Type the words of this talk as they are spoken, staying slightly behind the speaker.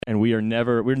and we're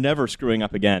never screwing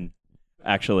up again.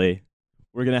 Actually,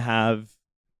 we're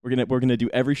gonna do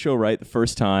every show right the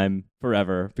first time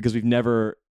forever because we've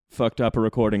never fucked up a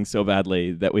recording so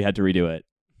badly that we had to redo it.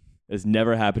 It's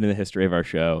never happened in the history of our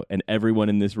show, and everyone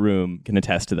in this room can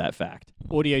attest to that fact.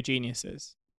 Audio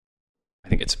geniuses. I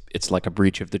think it's like a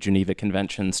breach of the Geneva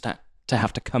Conventions to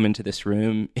have to come into this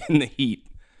room in the heat.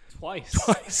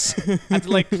 Twice. Had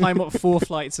to climb up 4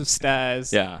 flights of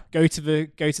stairs. Yeah. Go to the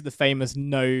famous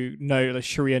the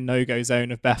Sharia no-go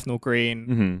zone of Bethnal Green.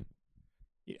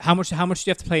 Mm-hmm. How much do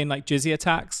you have to pay in jizya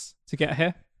tax to get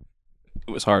here?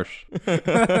 It was harsh.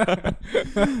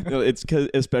 No, it's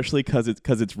especially because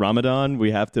it's Ramadan. We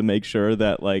have to make sure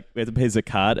that we have to pay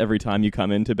zakat every time you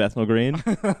come into Bethnal Green,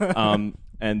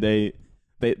 and they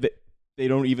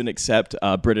don't even accept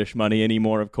British money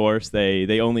anymore. Of course,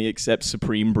 they only accept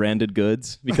Supreme branded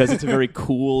goods because it's a very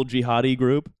cool jihadi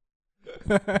group.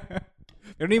 They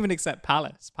don't even accept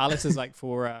Palace. Palace is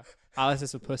for Palace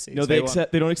is for pussies. No, they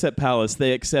don't accept Palace.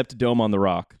 They accept Dome on the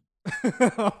Rock.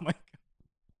 Oh my god.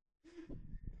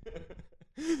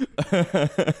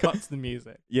 Cut to the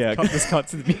music. Yeah. Cut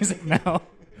to the music now.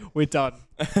 We're done.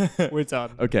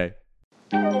 Okay.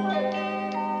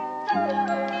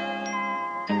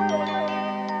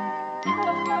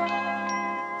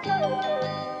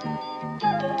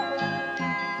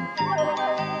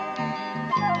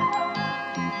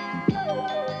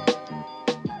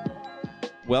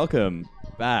 Welcome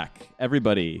back,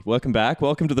 everybody. Welcome back.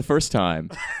 Welcome to the first time.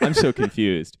 I'm so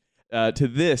confused. To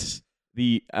this,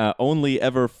 the only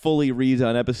ever fully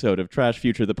redone episode of Trash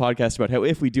Future, the podcast about how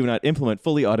if we do not implement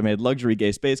fully automated luxury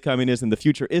gay space communism, the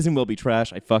future is and will be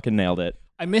trash. I fucking nailed it.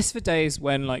 I miss the days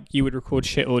when you would record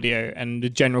shit audio and the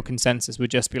general consensus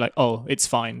would just be oh, it's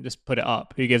fine, just put it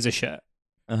up. Who gives a shit?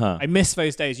 Uh-huh. I miss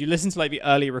those days. You listen to the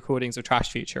early recordings of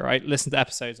Trash Future, right? Listen to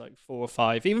episodes 4 or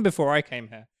 5, even before I came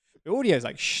here. The audio is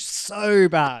so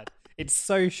bad. It's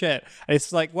so shit. And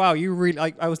it's wow, you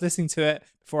really I was listening to it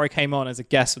before I came on as a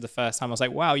guest for the first time. I was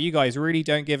wow, you guys really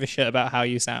don't give a shit about how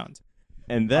you sound.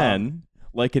 And then,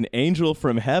 like an angel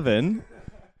from heaven.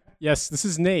 Yes, this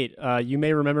is Nate. You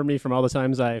may remember me from all the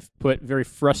times I've put very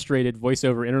frustrated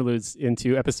voiceover interludes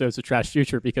into episodes of Trash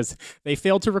Future because they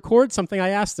failed to record something I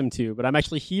asked them to. But I'm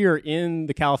actually here in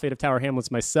the Caliphate of Tower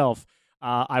Hamlets myself.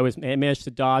 I managed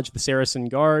to dodge the Saracen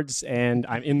guards, and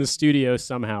I'm in the studio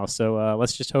somehow. So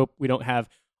let's just hope we don't have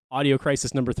audio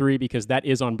crisis number 3 because that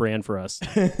is on brand for us.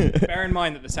 Bear in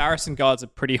mind that the Saracen guards are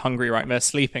pretty hungry right now. They're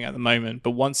sleeping at the moment,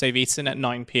 but once they've eaten at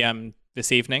 9 p.m.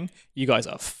 this evening, you guys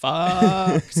are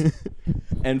fucked.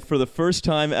 And for the first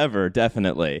time ever,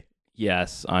 definitely.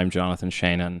 Yes, I'm Jonathan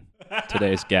Shainin,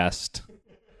 today's guest.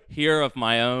 Here of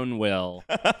my own will.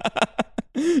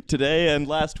 Today and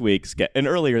last week's and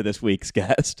earlier this week's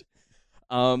guest,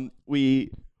 we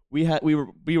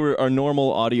were our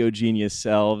normal audio genius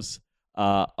selves,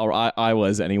 or I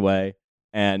was anyway,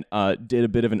 and did a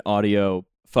bit of an audio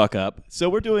fuck up. So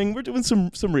we're doing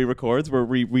some re-records where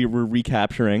we were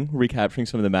recapturing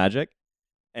some of the magic,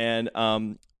 and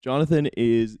Jonathan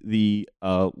is the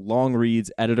long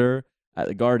reads editor at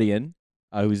The Guardian.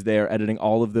 Who's there editing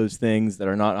all of those things that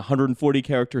are not 140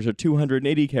 characters or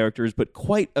 280 characters, but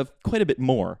quite a bit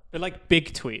more. They're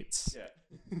big tweets.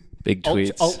 Yeah. Big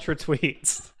tweets. Ultra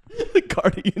tweets. The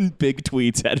Guardian big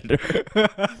tweets editor.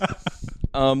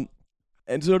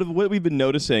 And sort of what we've been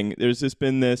noticing, there's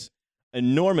been this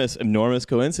enormous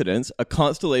coincidence. A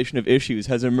constellation of issues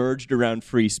has emerged around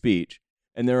free speech.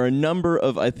 And there are a number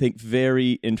of, I think,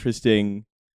 very interesting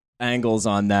angles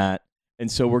on that. And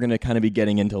so we're going to kind of be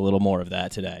getting into a little more of that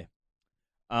today.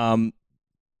 The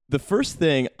first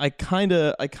thing I kind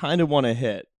of want to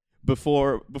hit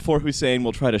before Hussein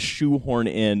will try to shoehorn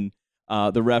in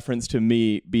the reference to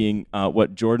me being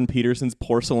Jordan Peterson's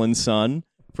porcelain son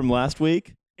from last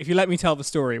week. If you let me tell the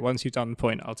story, once you've done the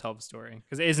point, I'll tell the story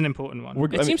because it is an important one.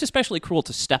 It seems especially cruel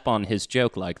to step on his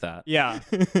joke like that. Yeah,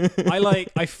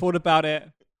 I thought about it,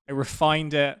 I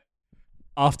refined it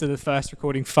after the first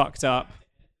recording fucked up.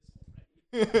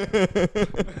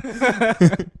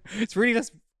 It's really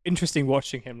just interesting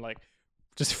watching him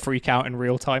just freak out in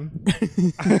real time.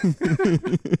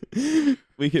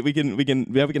 We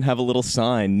can have a little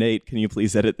sign. Nate, can you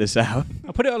please edit this out?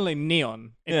 I'll put it on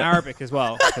neon in Arabic as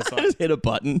well. Just hit a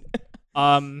button.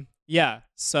 Yeah.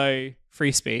 So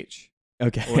free speech.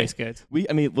 Okay. Always good.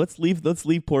 Let's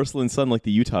leave Porcelain Sun like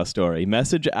the Utah story.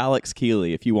 Message Alex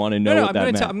Keeley if you want to know what that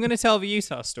meant. I'm going to tell the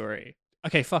Utah story.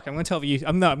 Okay, fuck. I'm going to tell the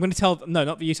I'm going to tell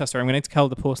not the Utah story. I'm going to tell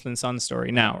the Porcelain Sun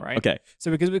story now, right? Okay.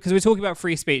 So because we're talking about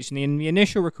free speech, and in the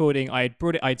initial recording,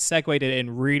 I'd segued it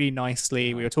in really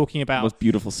nicely. We were talking about Most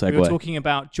beautiful segue. We were talking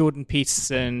about Jordan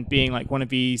Peterson being like one of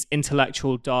these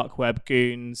intellectual dark web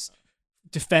goons,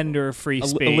 defender of free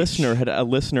speech. A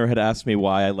listener had asked me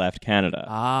why I left Canada.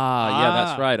 Yeah,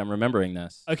 that's right. I'm remembering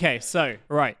this. Okay, so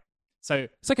right. So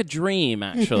It's like a dream,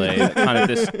 actually. Kind of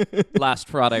this last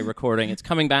Friday recording. It's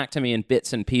coming back to me in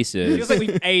bits and it pieces. feels like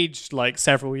we've aged like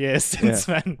several years since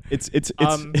then.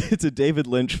 It's a David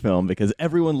Lynch film because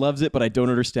everyone loves it, but I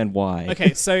don't understand why.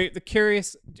 Okay, so the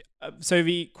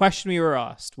question we were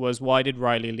asked was, why did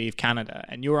Riley leave Canada?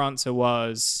 And your answer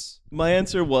was... My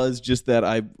answer was just that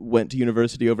I went to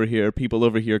university over here. People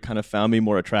over here kind of found me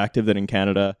more attractive than in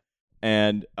Canada.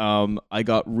 And I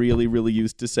got really, really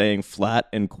used to saying flat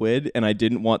and quid, and I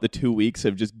didn't want the 2 weeks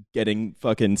of just getting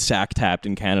fucking sack-tapped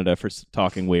in Canada for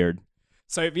talking weird.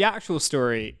 So the actual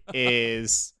story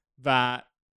is that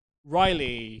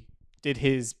Riley did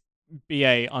his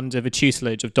BA under the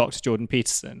tutelage of Dr. Jordan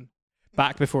Peterson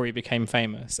back before he became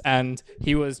famous, and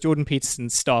he was Jordan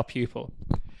Peterson's star pupil.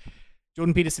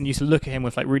 Jordan Peterson used to look at him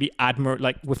with like really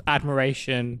with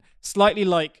admiration, slightly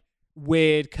like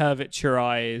weird curvature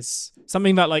eyes,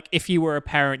 something that like if you were a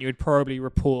parent you would probably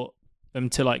report them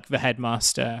to like the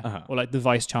headmaster or like the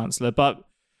vice chancellor. But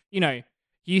you know,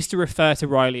 he used to refer to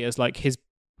Riley as like his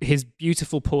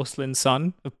beautiful porcelain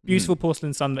son, a beautiful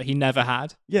porcelain son that he never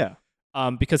had. Yeah.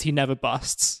 Because he never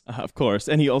busts. Of course.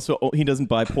 And he doesn't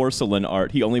buy porcelain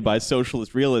art. He only buys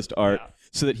socialist realist art. Yeah.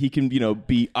 So that he can,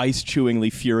 be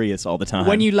ice-chewingly furious all the time.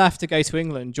 When you left to go to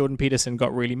England, Jordan Peterson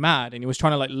got really mad, and he was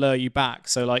trying to like lure you back.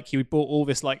 So like he bought all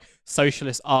this like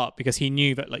socialist art because he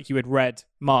knew that like you had read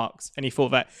Marx, and he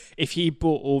thought that if he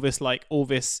bought all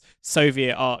this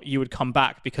Soviet art, you would come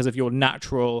back because of your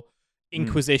natural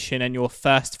inquisition and your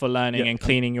thirst for learning and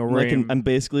cleaning your room.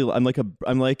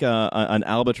 I'm like an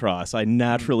albatross. I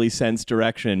naturally sense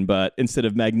direction, but instead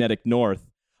of magnetic north,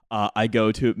 I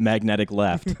go to magnetic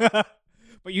left.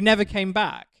 But you never came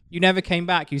back.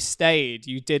 You stayed.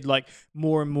 You did like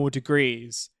more and more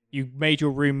degrees. You made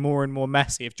your room more and more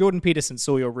messy. If Jordan Peterson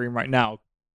saw your room right now,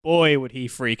 boy, would he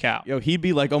freak out. Yo, he'd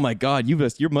be like, "Oh my God, you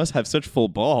must have such full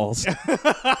balls."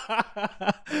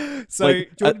 So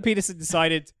Jordan Peterson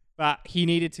decided that he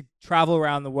needed to travel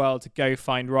around the world to go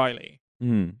find Riley.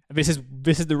 And this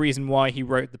is the reason why he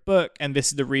wrote the book, and this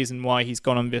is the reason why he's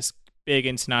gone on this big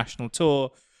international tour.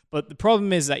 But the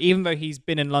problem is that even though he's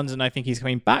been in London, I think he's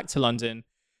coming back to London,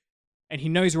 and he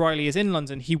knows Riley is in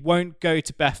London, he won't go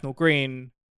to Bethnal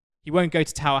Green, he won't go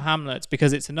to Tower Hamlets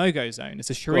because it's a no-go zone. It's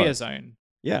a Sharia zone.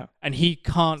 Yeah. And he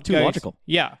can't Too logical.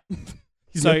 Yeah.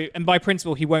 And by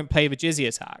principle, he won't pay the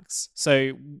jizya tax.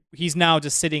 So he's now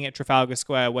just sitting at Trafalgar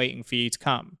Square waiting for you to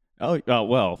come. Oh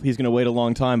well, he's going to wait a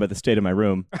long time by the state of my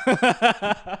room.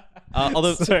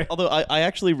 Although I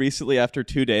actually recently, after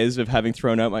 2 days of having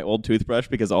thrown out my old toothbrush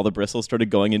because all the bristles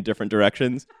started going in different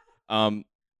directions, and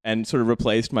sort of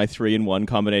replaced my 3-in-1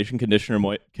 combination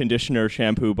conditioner,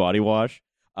 shampoo, body wash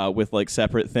with like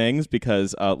separate things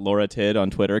because Laura Tidd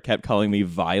on Twitter kept calling me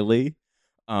vilely.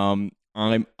 I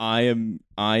am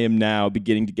now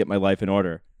beginning to get my life in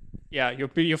order. Yeah, you're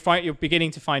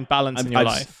beginning to find balance in your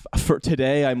life. For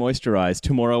today, I moisturize.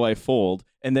 Tomorrow, I fold,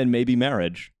 and then maybe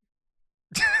marriage.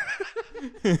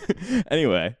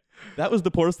 Anyway, that was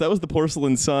the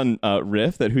Porcelain Sun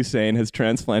riff that Hussein has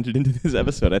transplanted into this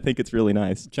episode. I think it's really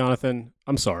nice. Jonathan,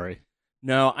 I'm sorry.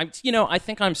 No, I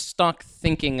think I'm stuck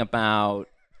thinking about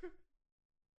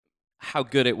how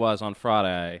good it was on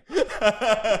Friday,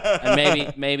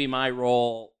 and maybe my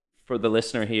role for the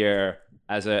listener here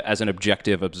as an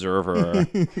objective observer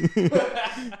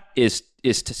is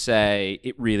to say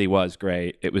it really was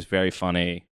great. It was very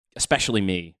funny, especially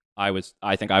me. I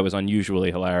think I was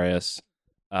unusually hilarious,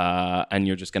 and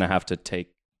you're just gonna have to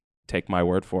take my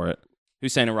word for it.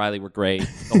 Hussein and Riley were great.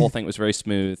 The whole thing was very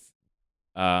smooth.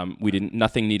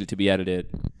 Nothing needed to be edited.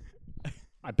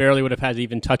 I barely would have had to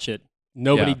even touch it.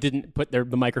 Nobody didn't put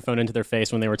the microphone into their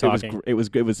face when they were talking. It was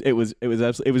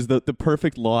the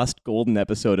perfect lost golden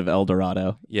episode of El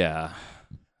Dorado. Yeah.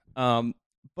 And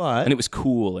it was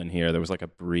cool in here. There was like a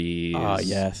breeze.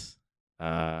 Yes.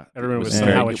 Everyone was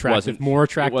somehow attractive, more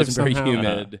attractive. It wasn't somehow.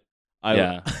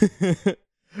 very humid.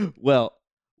 Well,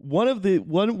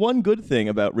 one good thing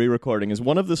about re-recording is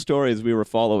one of the stories we were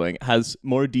following has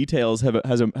more details have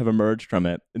emerged from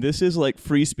it. This is like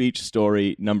free speech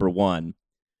story number 1.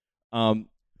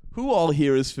 Who all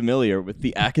here is familiar with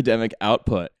the academic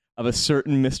output of a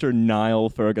certain Mr. Niall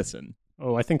Ferguson?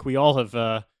 Oh, I think we all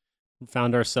have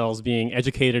found ourselves being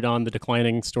educated on the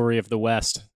declining story of the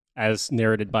West as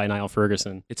narrated by Niall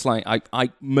Ferguson. It's like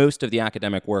I most of the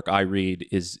academic work I read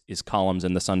is columns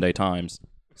in the Sunday Times.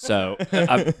 So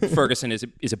Ferguson is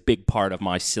a big part of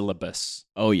my syllabus.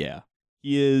 Oh yeah,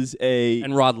 he is a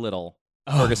And Rod Little.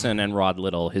 Ferguson and Rod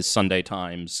Little, his Sunday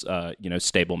Times,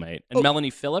 stablemate. And Melanie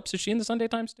Phillips, is she in the Sunday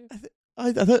Times too?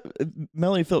 I thought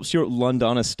Melanie Phillips, she wrote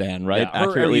Londonistan, right? Yeah, her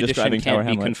Accurately early edition describing Tower can't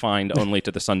be Hamlet. confined only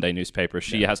to the Sunday newspaper.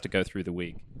 She has to go through the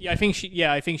week. Yeah, I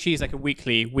think she's like a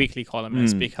weekly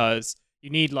columnist because you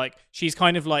need like she's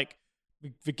kind of like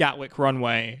the Gatwick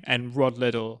runway, and Rod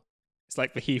Little is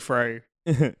like the Heathrow,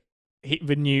 the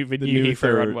new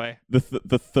Heathrow runway.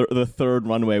 The third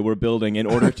runway we're building in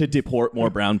order to deport more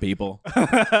brown people.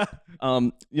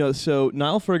 So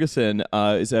Niall Ferguson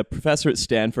is a professor at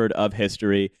Stanford of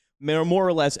history. More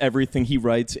or less everything he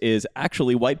writes is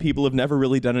actually white people have never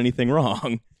really done anything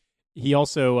wrong. He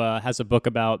also has a book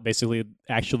about basically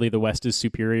actually the West is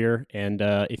superior. And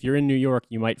if you're in New York,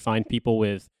 you might find people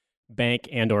with bank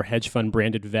and or hedge fund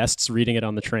branded vests reading it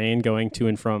on the train going to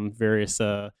and from various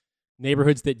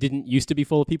neighborhoods that didn't used to be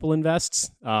full of people in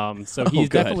vests. So he's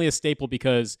definitely a staple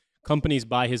because companies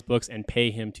buy his books and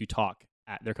pay him to talk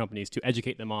at their companies to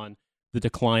educate them on the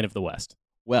decline of the West.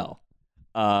 Well,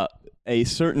 a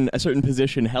certain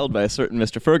position held by a certain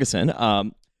Mr. Ferguson.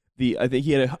 I think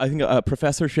he had a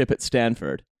professorship at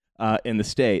Stanford in the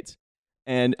States,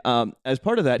 and as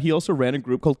part of that, he also ran a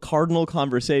group called Cardinal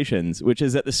Conversations, which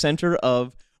is at the center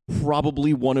of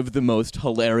probably one of the most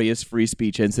hilarious free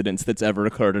speech incidents that's ever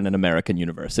occurred in an American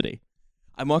university.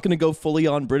 I'm not going to go fully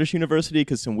on British university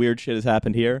because some weird shit has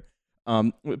happened here.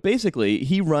 Basically,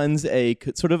 he runs a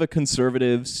sort of a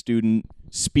conservative student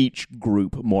speech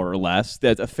group, more or less,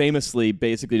 that's famously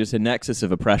basically just a nexus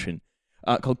of oppression,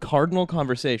 called Cardinal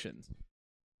Conversations.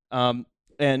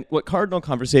 And what Cardinal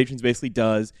Conversations basically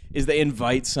does is they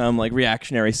invite some like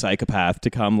reactionary psychopath to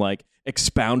come like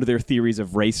expound their theories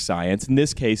of race science. In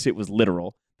this case, it was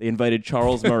literal. They invited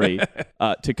Charles Murray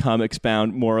to come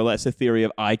expound more or less a theory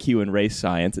of IQ and race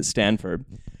science at Stanford.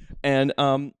 And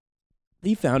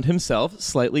he found himself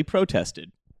slightly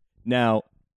protested. Now,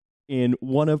 in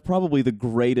one of probably the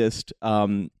greatest,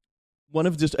 one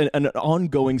of just an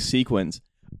ongoing sequence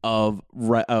of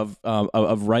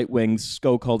right-wing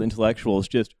so-called intellectuals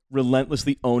just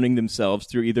relentlessly owning themselves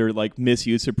through either like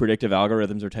misuse of predictive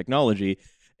algorithms or technology,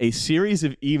 a series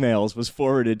of emails was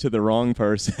forwarded to the wrong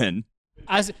person.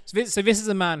 So this is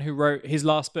a man who wrote his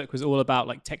last book was all about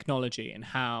like technology and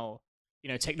how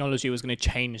technology was going to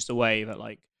change the way that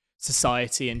like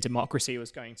society and democracy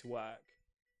was going to work.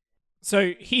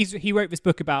 So he wrote this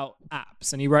book about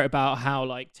apps, and he wrote about how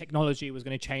like technology was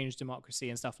going to change democracy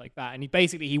and stuff like that. And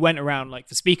he went around like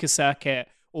the speaker circuit,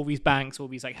 all these banks, all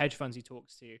these like hedge funds he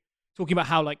talks to, talking about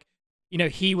how like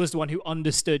he was the one who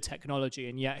understood technology,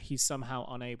 and yet he's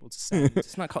somehow unable to send.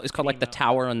 It's called like the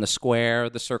tower and the square,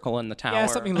 the circle and the tower. Yeah,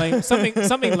 something lame,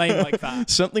 something lame like that.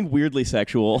 Something weirdly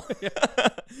sexual.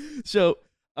 So,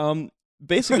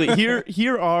 basically,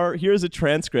 here's a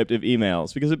transcript of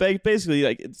emails because basically,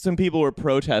 like, some people were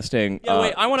protesting. Yeah,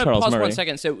 wait. I want to pause Murray. 1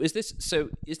 second. So, is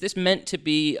this meant to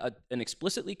be an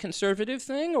explicitly conservative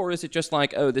thing, or is it just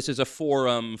like, oh, this is a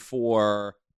forum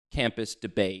for campus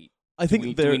debate? I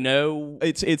think do we know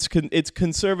it's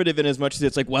conservative in as much as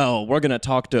it's like, well, we're going to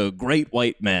talk to great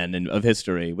white men of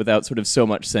history without sort of so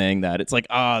much saying that. It's like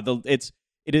it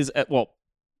is. Well,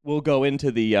 we'll go into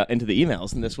the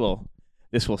emails, and this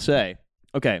will say.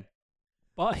 Okay.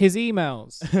 But his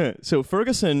emails. So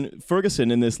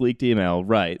Ferguson in this leaked email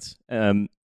writes, the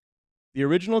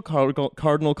original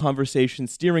Cardinal Conversation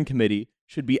Steering Committee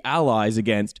should be allies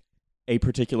against a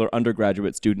particular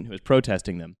undergraduate student who is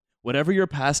protesting them. Whatever your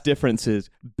past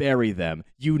differences, bury them.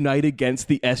 Unite against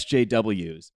the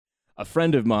SJWs. A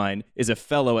friend of mine is a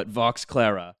fellow at Vox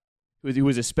Clara who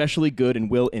is especially good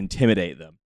and will intimidate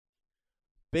them.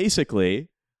 Basically,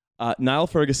 Niall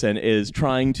Ferguson is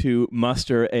trying to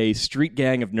muster a street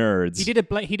gang of nerds. He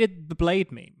did the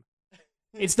Blade meme.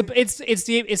 It's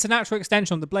a natural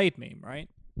extension of the Blade meme, right?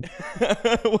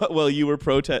 Well, you were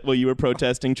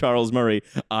protesting Charles Murray.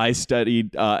 I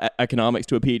studied economics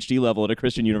to a PhD level at a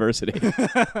Christian university.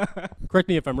 Correct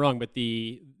me if I'm wrong, but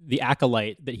the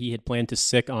acolyte that he had planned to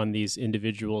sick on these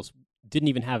individuals didn't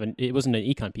even have it wasn't an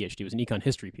econ PhD, it was an econ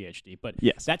history PhD. But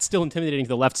yes, that's still intimidating to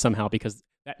the left somehow because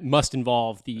that must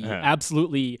involve the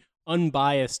absolutely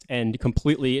unbiased and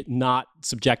completely not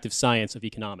subjective science of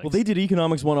economics. Well, they did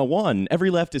economics 101,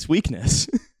 every leftist weakness.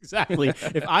 Exactly.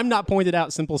 If I'm not pointed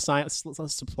out simple science,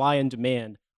 supply and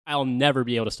demand, I'll never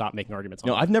be able to stop making arguments on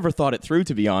No, that. I've never thought it through,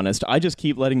 to be honest. I just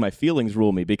keep letting my feelings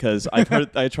rule me because I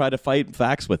try to fight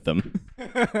facts with them.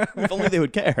 If only they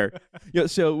would care.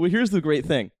 So here's the great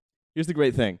thing. Here's the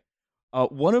great thing.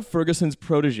 One of Ferguson's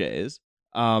proteges,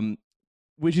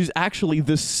 which is actually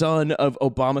the son of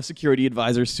Obama security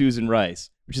advisor Susan Rice,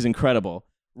 which is incredible,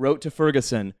 wrote to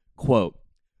Ferguson, quote,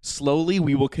 "Slowly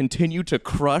we will continue to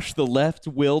crush the left's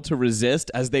will to resist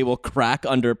as they will crack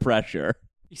under pressure."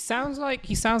 He sounds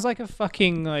like a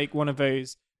fucking like one of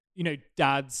those,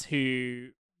 dads who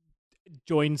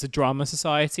joins a drama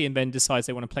society and then decides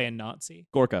they want to play a Nazi.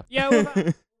 Gorka. Yeah,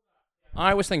 well,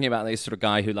 I was thinking about this sort of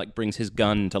guy who like brings his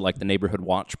gun to like the neighborhood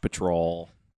watch patrol.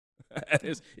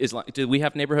 is like, do we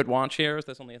have neighborhood watch here? Is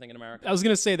this only a thing in America? I was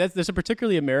going to say that there's a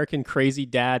particularly American crazy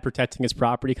dad protecting his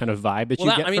property kind of vibe that you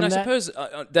get from I that. suppose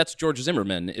that's George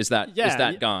Zimmerman. Is that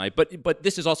guy? But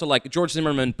this is also like George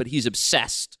Zimmerman, but he's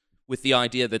obsessed with the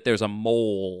idea that there's a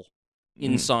mole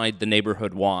inside the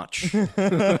neighborhood watch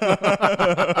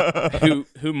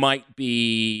who might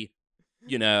be,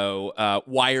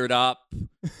 wired up,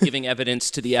 giving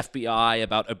evidence to the FBI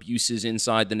about abuses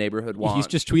inside the neighborhood watch. He's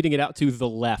just tweeting it out to the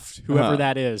left, whoever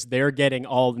that is. They're getting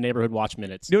all the neighborhood watch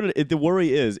minutes. The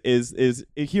worry is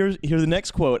here the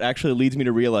next quote actually leads me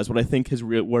to realize what I think his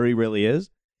worry really is.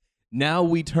 Now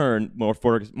we turn, more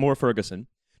Ferguson,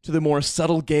 to the more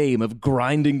subtle game of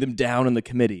grinding them down in the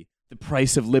committee. The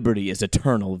price of liberty is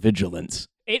eternal vigilance.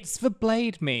 it's the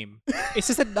Blade meme. It's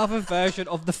just another version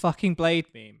of the fucking Blade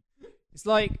meme. It's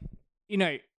like,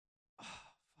 fuck's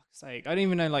sake, I don't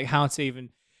even know like how to even.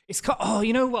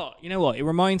 You know what? It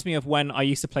reminds me of when I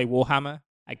used to play Warhammer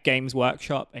at Games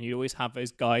Workshop, and you'd always have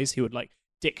those guys who would like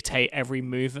dictate every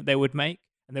move that they would make,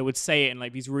 and they would say it in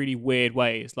like these really weird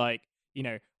ways, like,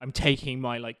 I'm taking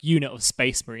my like unit of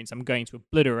Space Marines, I'm going to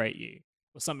obliterate you,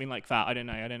 or something like that. I don't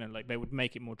know. Like they would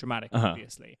make it more dramatic,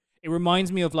 obviously. It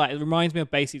reminds me of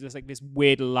basically just like this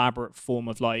weird elaborate form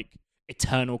of like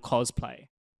eternal cosplay.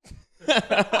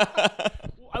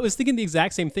 I was thinking the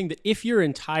exact same thing, that if your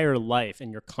entire life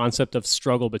and your concept of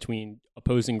struggle between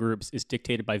opposing groups is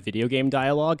dictated by video game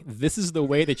dialogue, this is the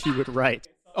way that you would write.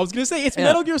 I was going to say, it's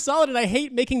Metal Gear Solid, and I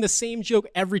hate making the same joke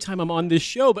every time I'm on this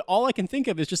show, but all I can think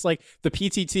of is just like the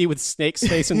PTT with Snake's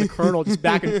face and the Colonel just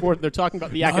back and forth. They're talking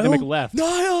about the academic left.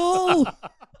 Niall!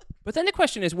 But then the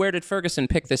question is, where did Ferguson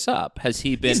pick this up? Has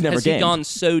he gone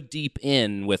so deep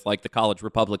in with like the college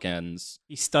Republicans?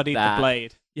 He studied the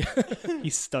Blade. He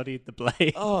studied the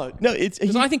Blade. Oh no,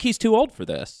 because I think he's too old for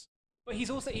this. But he's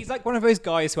like one of those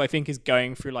guys who I think is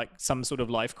going through like some sort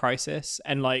of life crisis,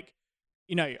 and like,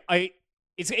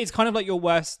 it's kind of like your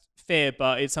worst fear,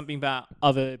 but it's something that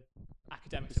other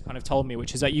academics have kind of told me,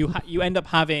 which is that you end up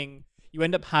having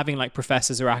like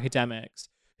professors or academics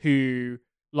who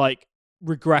like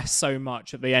regress so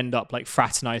much that they end up like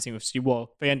fraternizing with students.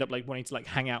 Well, they end up like wanting to like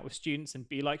hang out with students and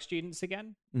be like students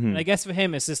again. Mm-hmm. And I guess for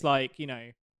him, it's just like,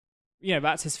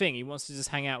 that's his thing. He wants to just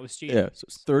hang out with students. Yeah, so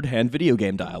it's third-hand video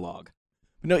game dialogue.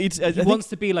 No, he wants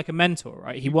to be like a mentor,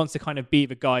 right? He wants to kind of be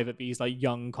the guy that these like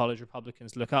young college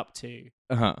Republicans look up to.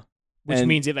 Which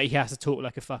means that he has to talk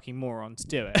like a fucking moron to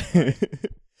do it.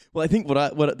 Well, I think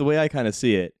what the way I kind of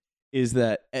see it is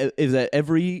that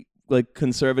every like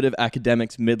conservative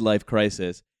academic's midlife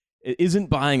crisis, it isn't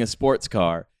buying a sports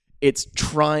car. It's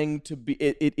trying to be.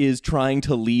 It is trying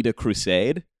to lead a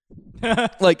crusade.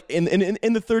 Like in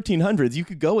the 1300s, you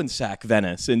could go and sack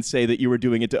Venice and say that you were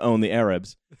doing it to own the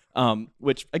Arabs,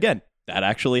 which again, that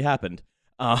actually happened.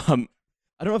 I don't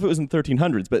know if it was in the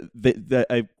 1300s, but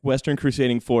the Western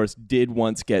crusading force did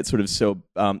once get sort of so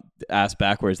ass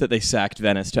backwards that they sacked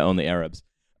Venice to own the Arabs.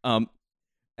 And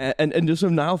so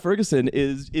Niall Ferguson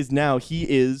is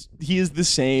the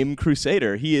same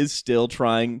crusader. He is still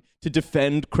trying to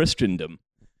defend Christendom.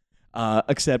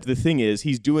 Except the thing is,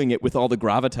 he's doing it with all the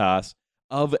gravitas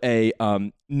of a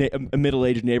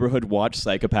middle-aged neighborhood watch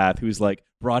psychopath who's like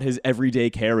brought his everyday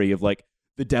carry of like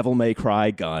the Devil May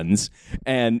Cry guns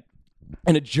and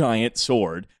a giant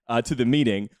sword to the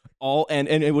meeting.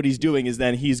 And what he's doing is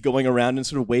then he's going around and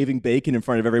sort of waving bacon in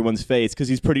front of everyone's face because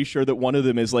he's pretty sure that one of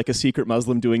them is like a secret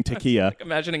Muslim doing taqiyya. Like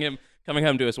imagining him coming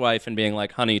home to his wife and being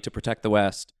like, "Honey, to protect the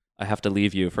West, I have to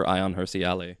leave you for Ayaan Hirsi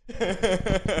Ali."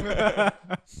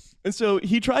 And so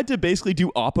he tried to basically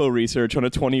do Oppo research on a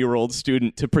 20-year-old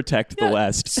student to protect the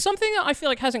West. Something that I feel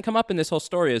like hasn't come up in this whole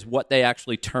story is what they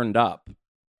actually turned up.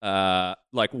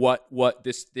 Like what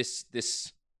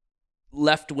this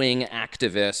left-wing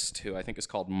activist who I think is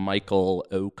called Michael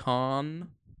Ocon,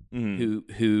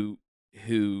 who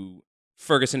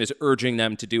Ferguson is urging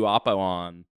them to do Oppo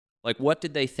on. Like, what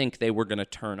did they think they were going to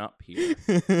turn up here?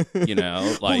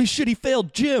 Like, holy shit, he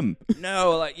failed gym.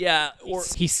 No, like, yeah. Or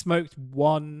he smoked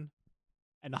 1.5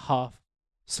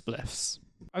 spliffs.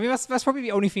 I mean, that's probably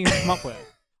the only thing he's come up with.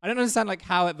 I don't understand, like,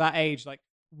 how at that age, like,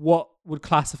 what would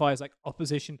classify as, like,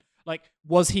 opposition. like,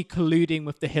 was he colluding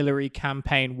with the Hillary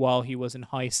campaign while he was in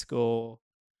high school?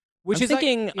 Which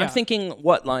I'm thinking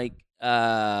what, like,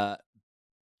 bad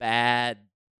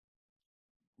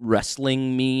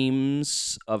wrestling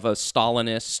memes of a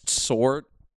Stalinist sort.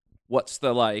 What's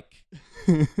the, like,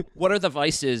 what are the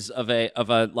vices of a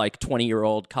like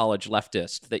 20-year-old college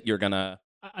leftist that you're gonna?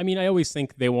 I mean, I always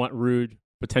think they want rude,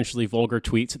 potentially vulgar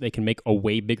tweets that they can make a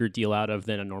way bigger deal out of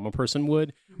than a normal person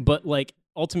would. But, like,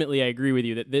 ultimately, I agree with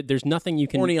you that there's nothing you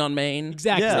can... Horny on Maine?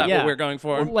 Exactly. Is that yeah. what we're going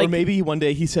for? Or maybe one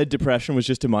day he said depression was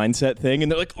just a mindset thing,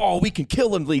 and they're like, oh, we can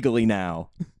kill him legally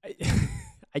now.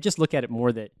 I just look at it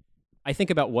more that I think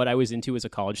about what I was into as a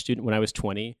college student when I was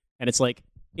 20, and it's like,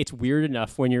 it's weird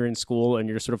enough when you're in school and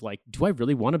you're sort of like, do I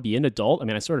really want to be an adult? I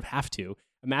mean, I sort of have to.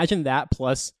 Imagine that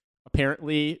plus...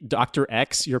 Apparently, Dr.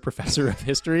 X, your professor of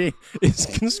history, is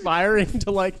conspiring to,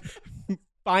 like,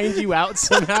 find you out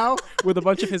somehow with a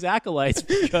bunch of his acolytes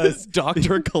because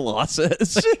Dr.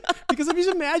 Colossus. because if you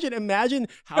just imagine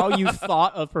how you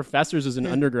thought of professors as an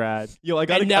undergrad. Yo,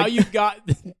 and now you've got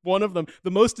one of them.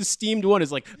 The most esteemed one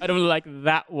is like, I don't like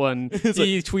that one.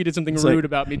 He tweeted something rude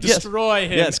about me. Destroy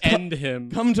him. End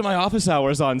him. Come to my office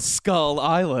hours on Skull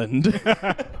Island.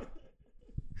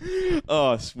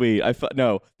 Oh, sweet.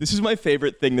 No, this is my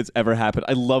favorite thing that's ever happened.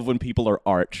 I love when people are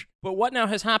arch. But what now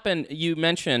has happened? You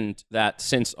mentioned that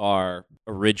since our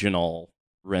original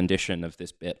rendition of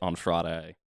this bit on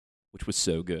Friday, which was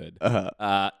so good,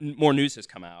 more news has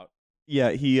come out. Yeah,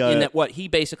 in that what he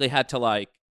basically had to, like,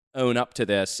 own up to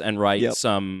this and write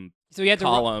some So he had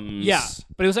columns.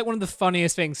 But it was like one of the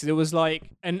funniest things. It was like,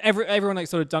 and everyone like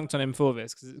sort of dunked on him for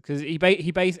this because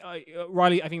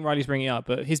Riley. I think Riley's bringing it up,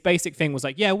 but his basic thing was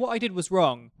like, yeah, what I did was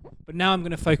wrong, but now I'm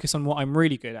going to focus on what I'm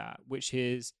really good at, which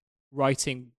is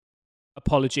writing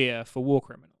apologia for war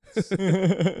criminals.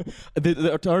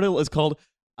 The article is called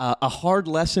 "A Hard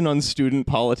Lesson on Student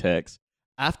Politics."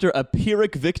 After a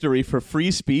Pyrrhic victory for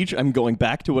free speech, I'm going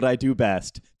back to what I do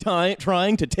best: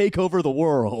 trying to take over the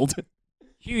world.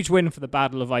 Huge win for the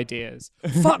battle of ideas.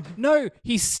 Fuck, no,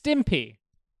 he's Stimpy.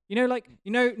 No, not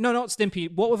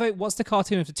Stimpy. What's the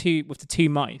cartoon with the two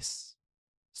mice?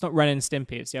 It's not Ren and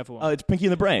Stimpy, it's the other one. It's Pinky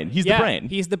and the Brain. He's the brain.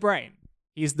 He's the brain.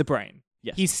 He's the brain.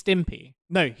 Yes. He's Stimpy.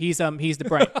 No, he's the brain. He's the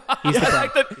brain.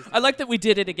 I like that we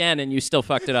did it again and you still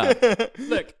fucked it up.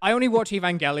 Look, I only watch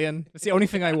Evangelion. It's the only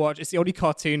thing I watch. It's the only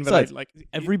cartoon that I like.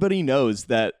 Everybody knows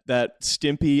that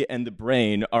Stimpy and the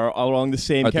Brain are along the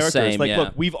same characters.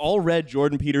 Look, we've all read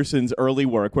Jordan Peterson's early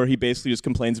work where he basically just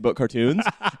complains about cartoons,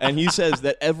 and he says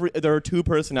that there are two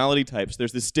personality types.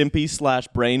 There's the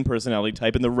Stimpy/Brain personality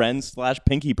type and the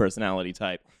Ren/Pinky personality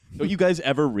type. Don't you guys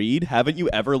ever read? Haven't you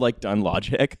ever done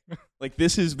logic? Like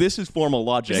this is formal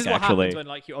logic. This is what actually happens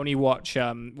when you only watch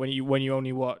when you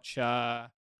only watch Rick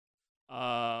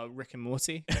and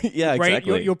Morty. Yeah,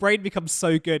 exactly. Your brain becomes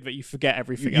so good that you forget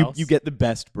everything else. You get the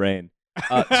best brain.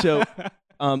 So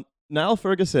Niall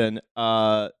Ferguson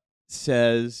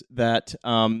says that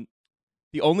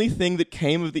the only thing that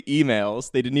came of the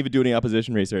emails, they didn't even do any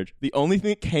opposition research. The only thing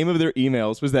that came of their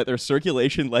emails was that their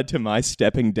circulation led to my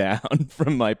stepping down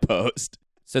from my post.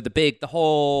 So the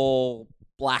whole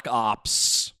Black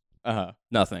Ops,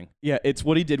 nothing. Yeah, it's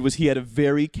what he did was he had a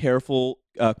very careful,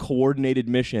 coordinated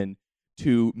mission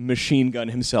to machine gun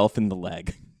himself in the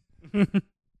leg.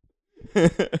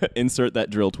 Insert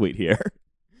that drill tweet here.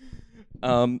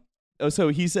 So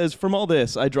he says, from all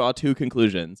this, I draw two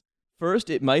conclusions.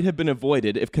 First, it might have been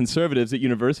avoided if conservatives at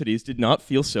universities did not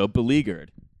feel so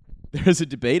beleaguered. There is a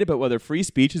debate about whether free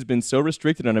speech has been so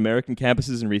restricted on American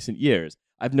campuses in recent years.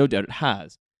 I've no doubt it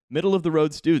has.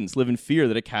 Middle-of-the-road students live in fear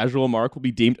that a casual remark will be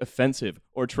deemed offensive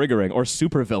or triggering or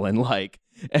supervillain-like,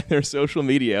 and their social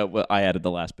media, well, I added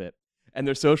the last bit, and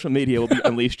their social media will be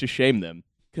unleashed to shame them.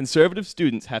 Conservative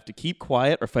students have to keep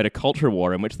quiet or fight a culture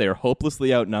war in which they are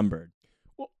hopelessly outnumbered.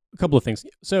 A couple of things.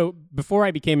 So before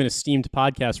I became an esteemed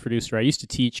podcast producer, I used to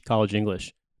teach college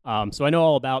English. So I know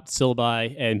all about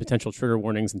syllabi and potential trigger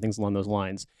warnings and things along those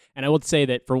lines. And I would say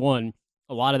that, for one,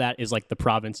 a lot of that is like the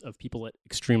province of people at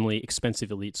extremely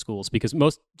expensive elite schools, because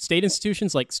most state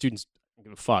institutions, like, students don't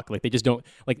give a fuck. Like, they just don't,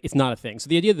 like, it's not a thing. So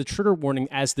the idea of the trigger warning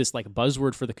as this like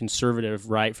buzzword for the conservative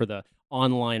right, for the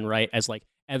online right, as like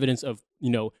evidence of,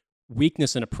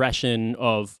 weakness and oppression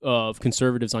of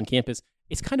conservatives on campus,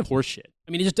 it's kind of horseshit.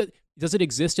 I mean, does it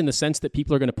exist in the sense that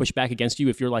people are going to push back against you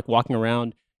if you're like walking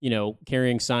around,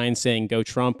 carrying signs saying "Go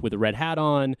Trump" with a red hat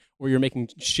on, or you're making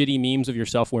shitty memes of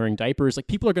yourself wearing diapers? Like,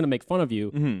 people are going to make fun of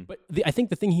you. Mm-hmm. But I think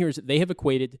the thing here is that they have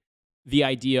equated the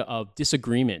idea of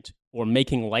disagreement or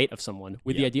making light of someone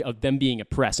with the idea of them being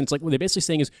oppressed. And it's like what they're basically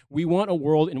saying is we want a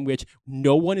world in which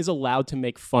no one is allowed to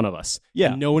make fun of us.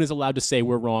 Yeah. And no one is allowed to say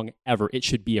we're wrong ever. It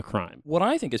should be a crime. What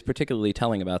I think is particularly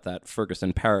telling about that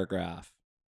Ferguson paragraph,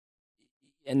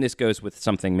 and this goes with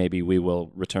something maybe we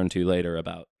will return to later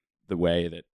about the way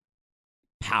that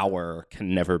power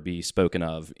can never be spoken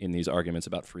of in these arguments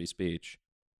about free speech,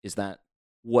 is that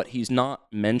what he's not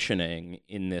mentioning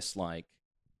in this like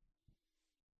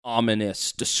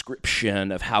ominous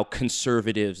description of how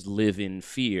conservatives live in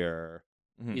fear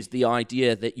is the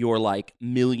idea that your like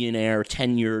millionaire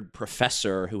tenured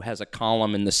professor who has a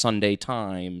column in the Sunday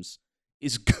Times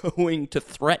is going to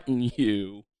threaten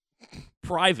you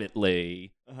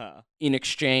privately in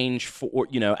exchange for,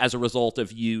 you know, as a result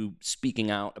of you speaking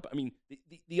out. I mean,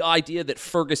 the idea that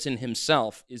Ferguson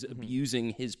himself is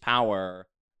abusing his power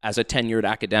as a tenured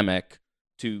academic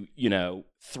to, you know,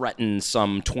 threaten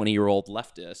some 20-year-old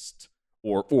leftist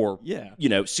or you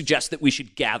know, suggest that we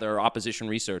should gather opposition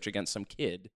research against some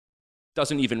kid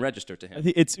doesn't even register to him. I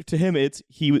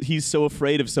think he's so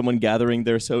afraid of someone gathering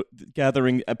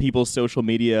people's social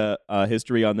media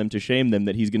history on them to shame them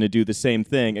that he's going to do the same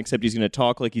thing, except he's going to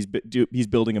talk like he's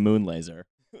building a moon laser,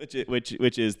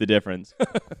 which is the difference.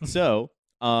 So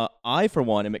I, for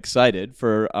one, am excited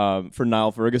for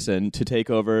Niall Ferguson to take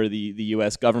over the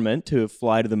U.S. government, to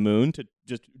fly to the moon, to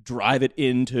just drive it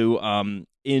into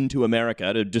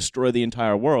America, to destroy the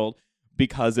entire world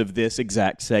because of this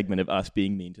exact segment of us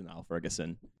being mean to Niall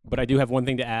Ferguson. But I do have one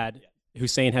thing to add.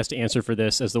 Hussein has to answer for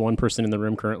this as the one person in the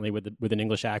room currently with an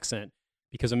English accent,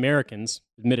 because Americans,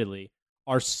 admittedly,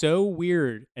 are so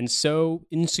weird and so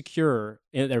insecure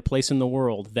in their place in the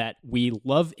world that we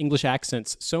love English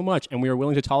accents so much, and we are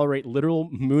willing to tolerate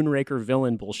literal moonraker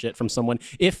villain bullshit from someone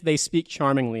if they speak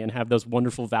charmingly and have those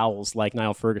wonderful vowels like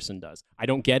Niall Ferguson does. I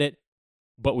don't get it,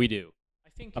 but we do. I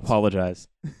think Apologize.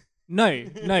 No,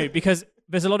 because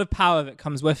there's a lot of power that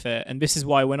comes with it, and this is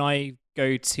why when I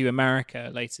go to America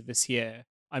later this year,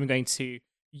 I'm going to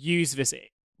use this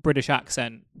British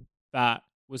accent that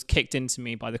was kicked into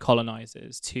me by the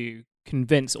colonizers to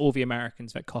convince all the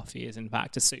Americans that coffee is in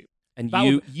fact a soup. And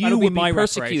that'll would be my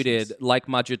persecuted reparations. like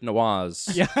Majid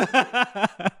Nawaz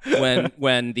Yeah.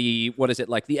 when the, what is it,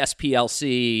 like the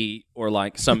SPLC or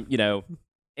like some, you know,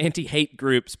 anti-hate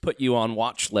groups put you on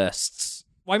watch lists.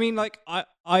 Well, I mean, like,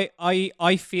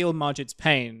 I feel Majid's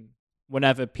pain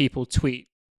whenever people tweet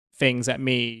things at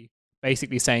me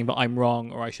basically saying that I'm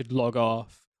wrong or I should log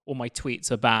off or my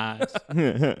tweets are bad or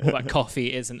that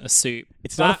coffee isn't a soup.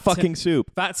 It's not a fucking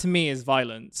soup. That to me is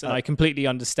violence, and I completely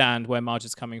understand where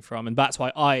Majid's coming from, and that's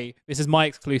why this is my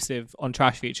exclusive on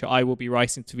Trash Feature. I will be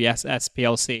writing to the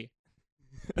SPLC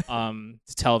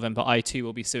to tell them that I too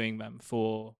will be suing them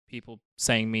for people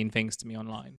saying mean things to me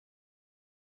online.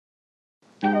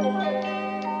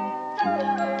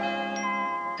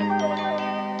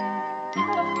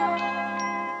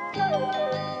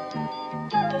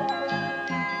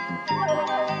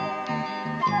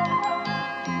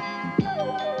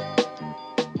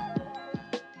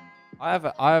 I have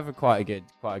a quite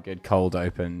a good cold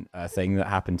open thing that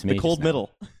happened to me. The cold just now.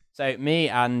 middle. So me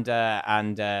and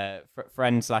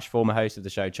friend / former host of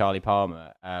the show, Charlie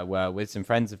Palmer, were with some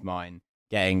friends of mine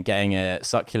getting a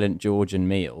succulent Georgian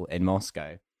meal in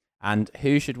Moscow, and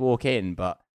who should walk in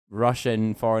but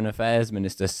Russian Foreign Affairs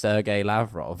Minister Sergei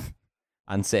Lavrov,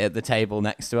 and sit at the table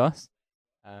next to us,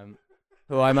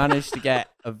 who I managed to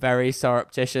get a very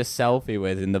surreptitious selfie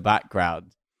with in the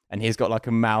background, and he's got like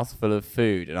a mouthful of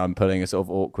food, and I'm pulling a sort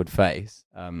of awkward face.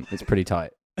 It's pretty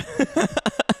tight.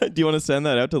 Do you want to send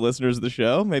that out to listeners of the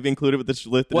show? Maybe include it with the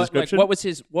description? What was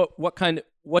his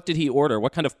what did he order?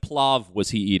 What kind of plov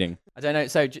was he eating? I don't know.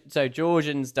 So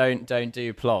Georgians don't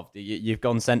do plov. You've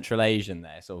gone Central Asian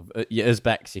there, sort of your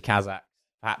Uzbeks, your Kazakhs,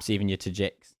 perhaps even your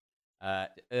Tajiks.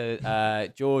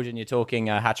 Georgian, you're talking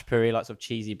hachapuri, lots of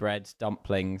cheesy bread,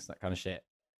 dumplings, that kind of shit.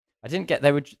 I didn't get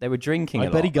they were drinking. I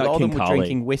bet lot. he got a lot King of them were Kali.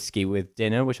 drinking whiskey with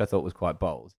dinner, which I thought was quite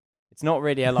bold. It's not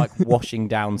really a like washing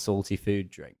down salty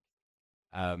food drink.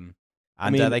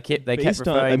 They kept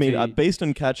referring to based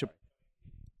on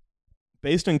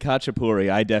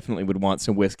khachapuri, I definitely would want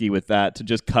some whiskey with that to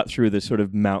just cut through the sort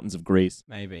of mountains of grease.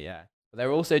 maybe, yeah. But they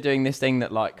were also doing this thing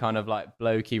that like kind of like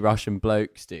blokey Russian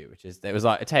blokes do, which is there was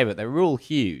like a table. They were all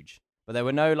huge, but there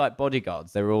were no like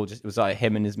bodyguards. They were all it was like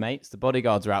him and his mates. The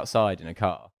bodyguards were outside in a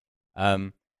car,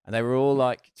 and they were all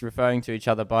like referring to each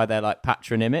other by their like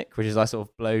patronymic, which is like sort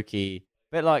of blokey,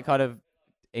 bit like kind of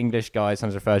English guys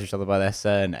sometimes refer to each other by their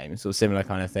surname, sort of similar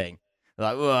kind of thing.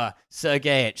 They're like, "Whoa,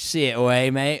 Sergeyich, see it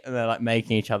away, mate," and they're like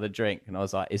making each other drink. And I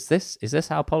was like, "Is this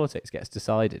how politics gets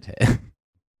decided here?"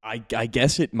 I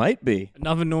guess it might be.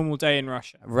 Another normal day in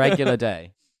Russia. Regular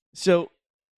day. So,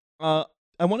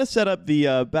 I want to set up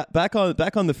the back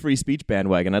on the free speech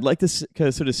bandwagon. I'd like to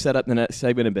sort of set up the next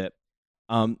segment a bit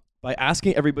by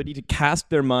asking everybody to cast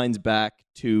their minds back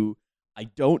to, I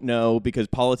don't know, because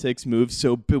politics moves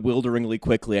so bewilderingly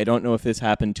quickly. I don't know if this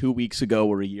happened 2 weeks ago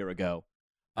or a year ago.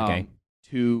 Okay.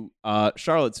 To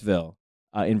Charlottesville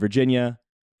in Virginia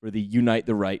for the Unite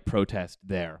the Right protest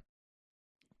there.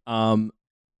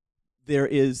 There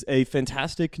is a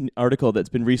fantastic article that's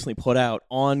been recently put out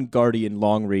on Guardian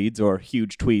long reads, or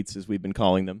huge tweets as we've been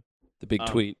calling them. The big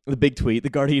tweet. The big tweet, the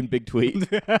Guardian big tweet.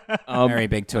 Very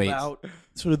big tweets. About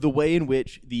sort of the way in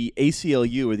which the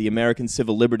ACLU, or the American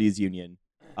Civil Liberties Union,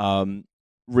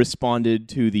 responded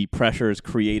to the pressures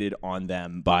created on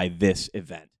them by this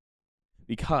event.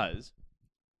 Because,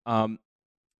 and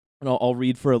I'll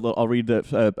read for a little. I'll read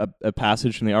a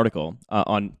passage from the article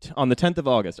on the 10th of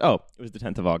August. Oh, it was the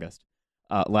 10th of August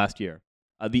last year.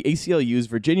 The ACLU's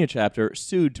Virginia chapter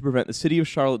sued to prevent the city of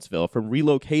Charlottesville from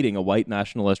relocating a white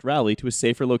nationalist rally to a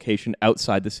safer location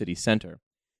outside the city center.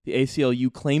 The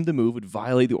ACLU claimed the move would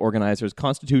violate the organizers'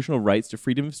 constitutional rights to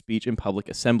freedom of speech and public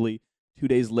assembly. 2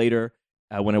 days later,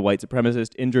 when a white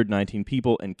supremacist injured 19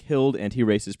 people and killed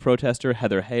anti-racist protester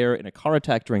Heather Heyer in a car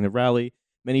attack during the rally,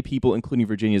 many people, including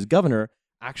Virginia's governor,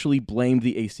 actually blamed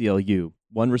the ACLU.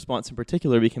 One response in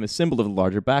particular became a symbol of the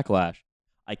larger backlash.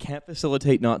 "I can't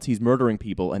facilitate Nazis murdering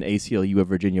people," an ACLU of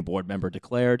Virginia board member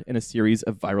declared in a series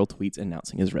of viral tweets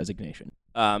announcing his resignation.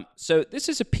 So this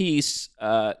is a piece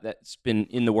that's been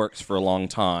in the works for a long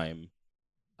time.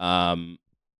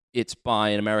 It's by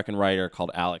an American writer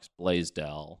called Alex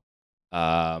Blaisdell,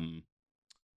 who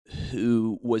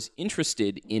was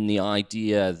interested in the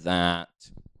idea that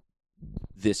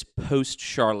this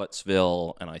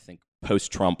post-Charlottesville, and I think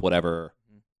post-Trump, whatever,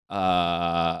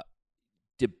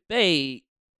 debate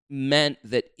meant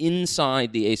that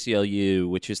inside the ACLU,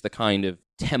 which is the kind of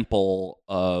temple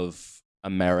of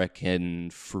American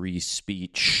free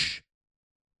speech,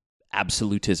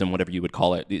 absolutism, whatever you would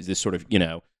call it, this sort of,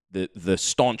 the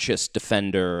staunchest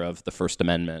defender of the First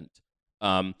Amendment,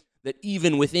 that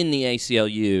even within the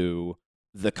ACLU,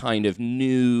 the kind of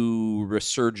new,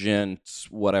 resurgent,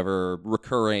 whatever,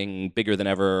 recurring, bigger than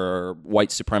ever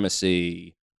white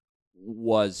supremacy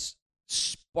was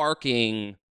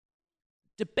sparking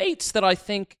debates that I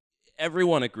think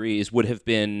everyone agrees would have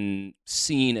been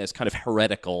seen as kind of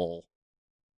heretical,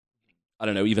 I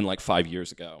don't know, even like 5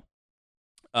 years ago.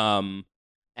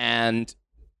 And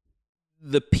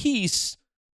the piece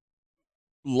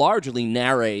largely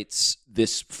narrates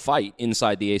this fight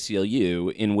inside the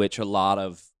ACLU in which a lot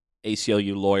of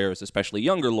ACLU lawyers, especially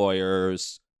younger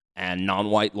lawyers and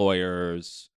non-white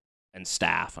lawyers and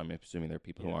staff, I'm assuming there are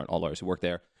people who aren't all lawyers who work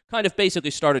there, kind of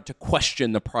basically started to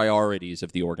question the priorities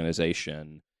of the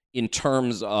organization in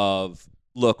terms of,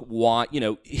 look, why,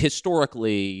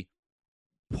 historically,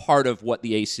 part of what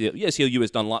the ACLU has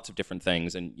done lots of different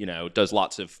things and, does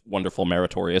lots of wonderful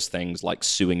meritorious things like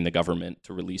suing the government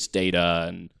to release data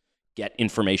and get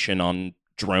information on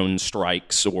drone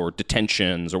strikes or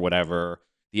detentions or whatever.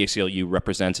 The ACLU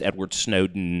represents Edward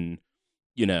Snowden.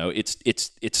 It's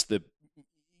the,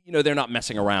 they're not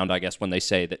messing around, I guess, when they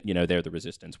say that, they're the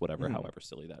resistance, whatever, however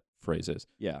silly that phrase is.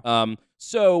 Yeah.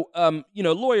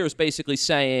 Lawyers basically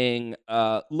saying,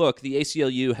 look, the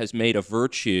ACLU has made a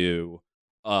virtue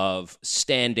of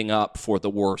standing up for the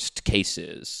worst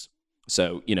cases.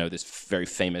 So, this very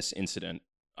famous incident,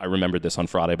 I remembered this on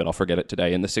Friday, but I'll forget it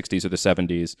today, in the 60s or the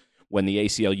 70s, when the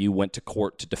ACLU went to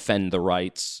court to defend the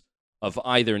rights of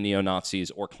either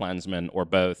neo-Nazis or Klansmen or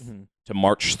both to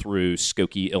march through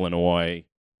Skokie, Illinois,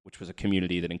 which was a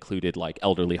community that included like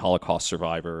elderly Holocaust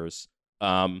survivors.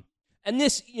 And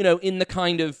this, in the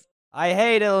kind of... I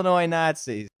hate Illinois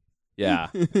Nazis. Yeah.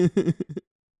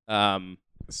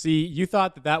 See, you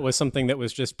thought that was something that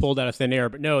was just pulled out of thin air,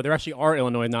 but no, there actually are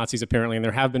Illinois Nazis apparently, and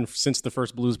there have been since the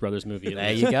first Blues Brothers movie.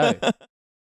 There you go.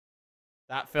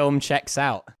 That film checks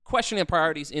out. Questioning the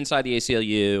priorities inside the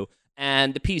ACLU,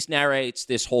 and the piece narrates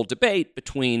this whole debate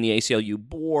between the ACLU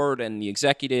board and the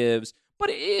executives. But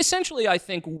essentially, I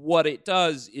think what it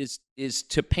does is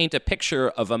to paint a picture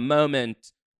of a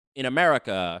moment in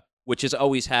America which has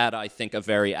always had, I think, a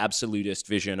very absolutist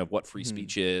vision of what free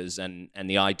speech is, and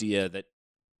the idea that,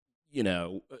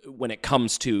 when it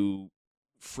comes to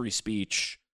free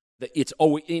speech, that it's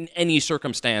always, in any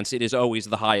circumstance, it is always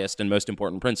the highest and most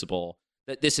important principle,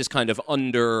 that this is kind of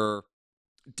under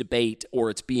debate, or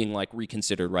it's being like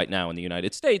reconsidered right now in the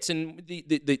United States. And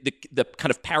the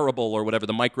kind of parable, or whatever,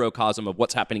 the microcosm of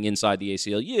what's happening inside the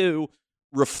ACLU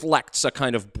reflects a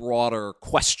kind of broader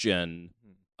question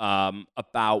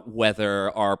about whether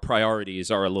our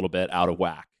priorities are a little bit out of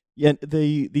whack. Yeah,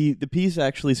 the piece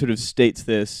actually sort of states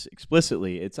this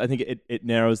explicitly. I think it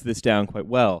narrows this down quite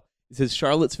well. It says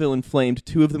Charlottesville inflamed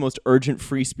two of the most urgent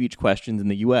free speech questions in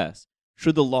the U.S.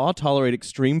 Should the law tolerate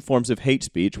extreme forms of hate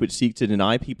speech which seek to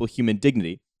deny people human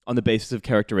dignity on the basis of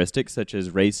characteristics such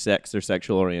as race, sex, or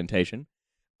sexual orientation,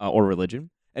 or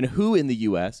religion? And who in the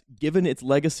U.S., given its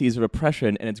legacies of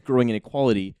oppression and its growing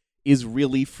inequality, is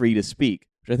really free to speak?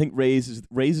 Which I think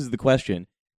raises the question,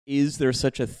 is there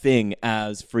such a thing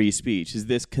as free speech? Is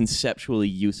this conceptually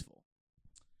useful?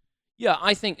 Yeah,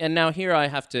 I think, and now here I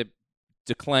have to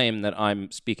declaim that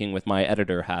I'm speaking with my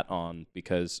editor hat on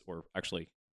or actually,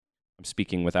 I'm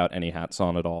speaking without any hats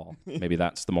on at all. Maybe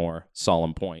that's the more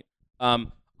solemn point.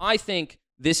 I think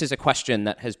this is a question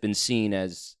that has been seen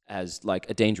as like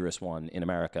a dangerous one in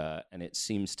America, and it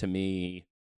seems to me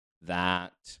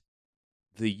that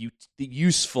the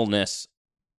usefulness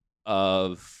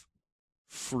of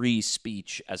free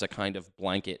speech as a kind of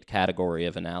blanket category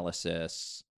of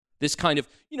analysis, this kind of,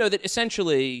 that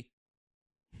essentially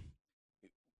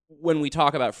when we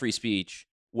talk about free speech,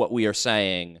 what we are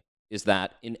saying is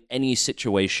that in any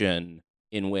situation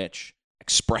in which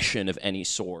expression of any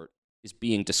sort is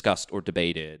being discussed or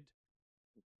debated,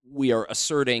 we are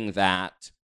asserting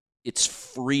that its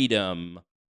freedom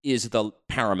is the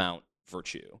paramount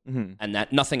virtue, and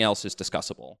that nothing else is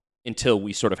discussable until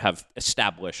we sort of have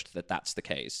established that that's the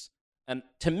case. And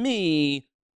to me,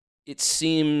 it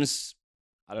seems,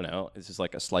 I don't know, this is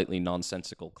like a slightly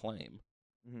nonsensical claim.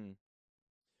 Mm-hmm.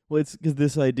 Well, it's because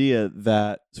this idea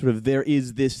that sort of there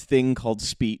is this thing called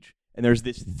speech, and there's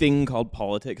this thing called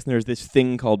politics, and there's this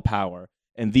thing called power,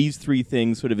 and these three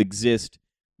things sort of exist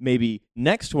maybe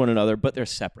next to one another, but they're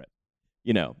separate.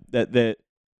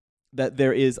 That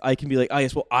there is, I can be like,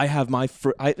 yes, well, I have my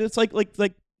it's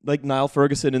like Niall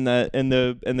Ferguson and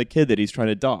the kid that he's trying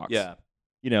to dox. Yeah.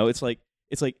 It's like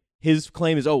his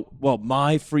claim is, oh, well,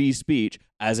 my free speech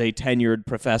as a tenured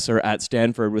professor at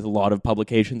Stanford with a lot of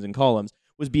publications and columns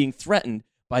was being threatened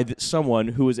by someone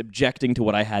who was objecting to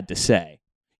what I had to say.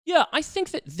 Yeah, I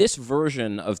think that this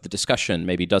version of the discussion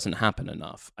maybe doesn't happen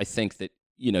enough. I think that,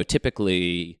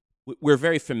 typically we're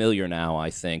very familiar now, I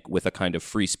think, with a kind of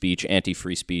free speech,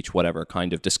 anti-free speech, whatever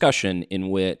kind of discussion in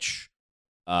which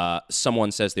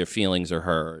someone says their feelings are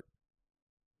hurt,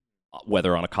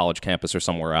 whether on a college campus or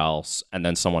somewhere else, and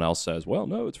then someone else says, well,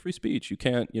 no, it's free speech. You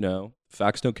can't,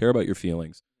 facts don't care about your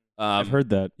feelings. I've heard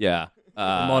that. Yeah. The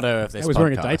motto of this I was podcast.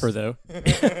 wearing a diaper, though.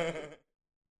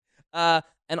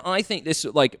 And I think this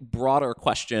broader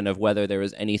question of whether there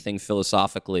is anything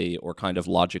philosophically or kind of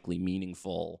logically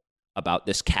meaningful about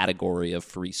this category of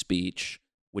free speech,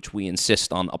 which we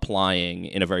insist on applying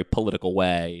in a very political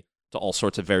way to all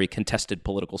sorts of very contested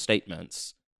political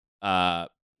statements,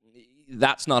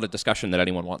 that's not a discussion that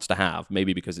anyone wants to have,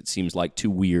 maybe because it seems like too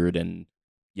weird and,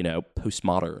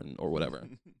 postmodern or whatever.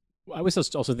 I was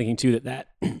also thinking, too, that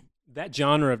that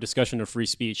genre of discussion of free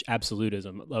speech,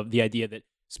 absolutism, of the idea that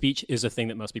speech is a thing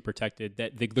that must be protected,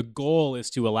 that the goal is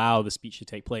to allow the speech to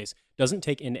take place, doesn't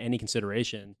take into any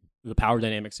consideration the power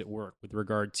dynamics at work with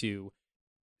regard to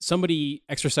somebody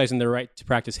exercising their right to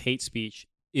practice hate speech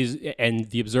and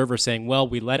the observer saying, well,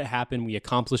 we let it happen, we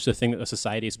accomplished the thing that the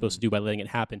society is supposed to do by letting it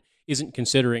happen, isn't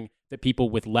considering that people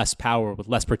with less power, with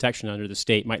less protection under the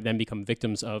state might then become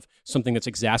victims of something that's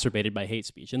exacerbated by hate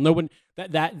speech. And when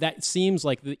that seems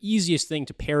like the easiest thing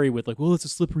to parry with, like, well, it's a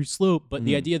slippery slope, but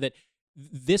the idea that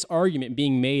this argument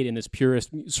being made in this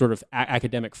purest sort of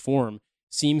academic form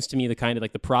seems to me the kind of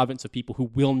like the province of people who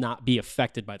will not be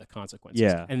affected by the consequences.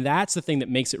 Yeah. And that's the thing that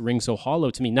makes it ring so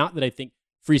hollow to me. Not that I think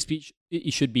free speech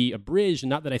it should be abridged, and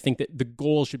not that I think that the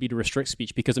goal should be to restrict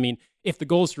speech, because I mean, if the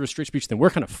goal is to restrict speech, then we're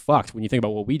kind of fucked when you think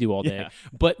about what we do all day. Yeah.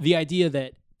 But the idea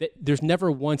that there's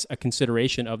never once a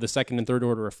consideration of the second and third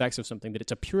order effects of something, that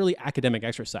it's a purely academic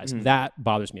exercise, that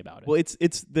bothers me about it. Well, it's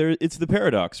the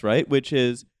paradox, right? Which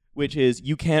is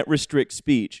you can't restrict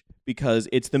speech because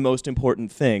it's the most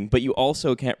important thing, but you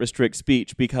also can't restrict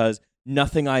speech because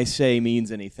nothing I say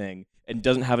means anything and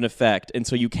doesn't have an effect, and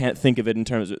so you can't think of it in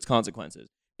terms of its consequences.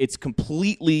 It's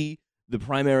completely the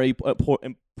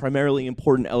primarily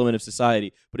important element of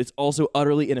society, but it's also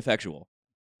utterly ineffectual.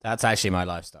 That's actually my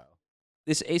lifestyle.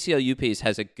 This ACLU piece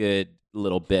has a good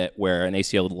little bit where an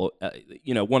ACLU,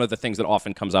 one of the things that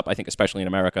often comes up, I think especially in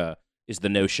America, is the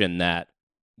notion that,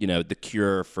 the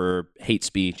cure for hate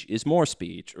speech is more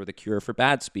speech, or the cure for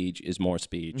bad speech is more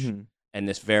speech. Mm-hmm. And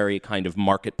this very kind of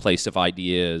marketplace of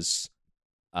ideas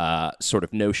sort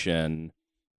of notion,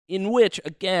 in which,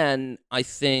 again, I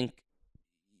think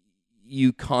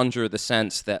you conjure the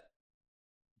sense that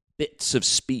bits of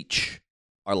speech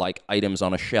are like items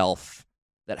on a shelf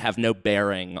that have no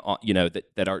bearing on,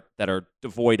 that are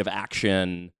devoid of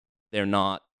action. They're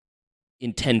not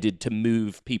intended to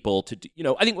move people to,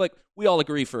 I think like we all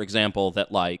agree, for example,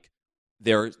 that like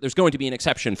there's going to be an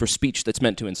exception for speech that's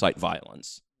meant to incite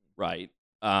violence, right?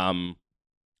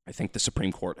 I think the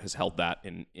Supreme Court has held that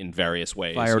in various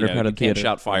ways. Fire in a crowded you can't theater.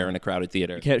 shout fire in a crowded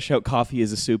theater. You can't shout coffee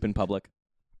is a soup in public.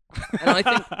 And I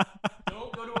think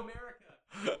don't go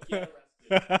to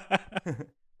America.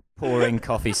 Pouring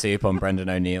coffee soup on Brendan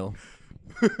O'Neill.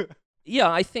 Yeah,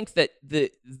 I think that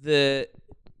the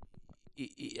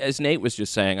as Nate was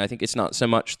just saying, I think it's not so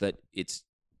much that it's.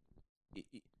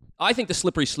 I think the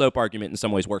slippery slope argument in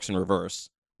some ways works in reverse,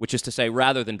 which is to say,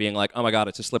 rather than being like, oh my God,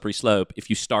 it's a slippery slope, if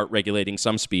you start regulating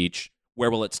some speech,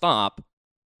 where will it stop?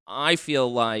 I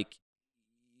feel like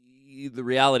the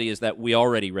reality is that we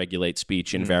already regulate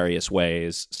speech in various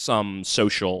ways, some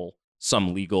social,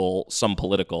 some legal, some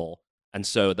political. And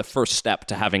so the first step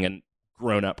to having a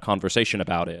grown-up conversation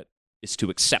about it is to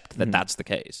accept that that's the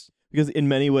case. Because in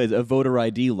many ways, a voter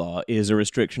ID law is a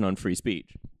restriction on free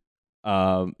speech.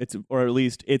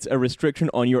 It's a restriction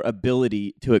on your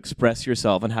ability to express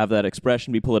yourself and have that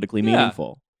expression be politically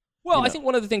meaningful. Well, I think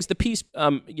one of the things, the piece,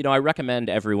 I recommend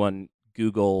everyone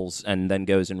Googles and then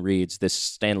goes and reads this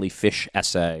Stanley Fish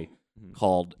essay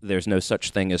called "There's No Such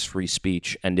Thing as Free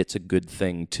Speech, and It's a Good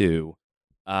Thing Too,"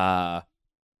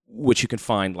 which you can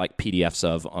find like PDFs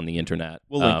of on the internet.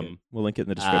 We'll link it in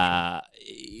the description.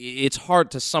 It's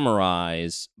hard to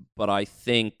summarize, but I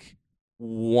think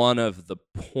one of the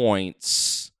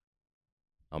points.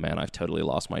 Oh man, I've totally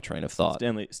lost my train of thought.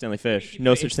 Stanley Fish.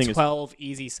 No such thing as 12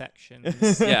 easy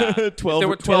sections. Yeah, 12 there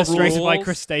were 12 illustrated rules. by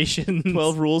crustaceans.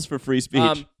 12 rules for free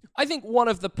speech. I think one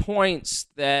of the points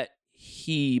that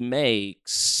he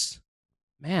makes,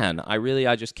 man,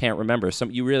 I just can't remember.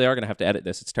 You really are going to have to edit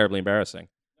this. It's terribly embarrassing.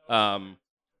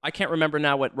 I can't remember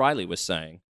now what Riley was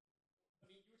saying.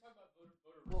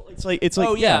 Well, it's like.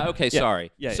 Oh yeah, okay,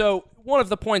 sorry. Yeah. So one of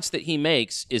the points that he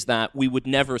makes is that we would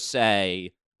never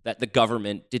say that the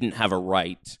government didn't have a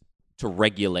right to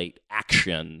regulate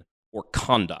action or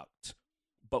conduct,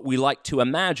 but we like to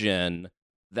imagine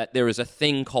that there is a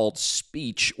thing called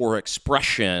speech or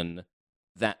expression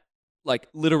that like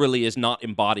literally is not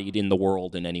embodied in the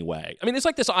world in any way. I mean, it's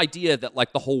like this idea that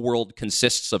like the whole world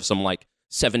consists of some like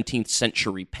 17th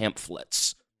century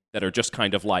pamphlets that are just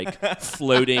kind of like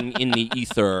floating in the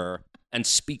ether and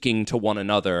speaking to one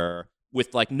another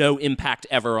with like no impact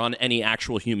ever on any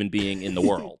actual human being in the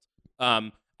world.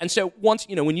 And so once,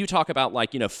 when you talk about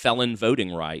like, felon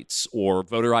voting rights or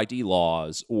voter ID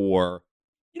laws or,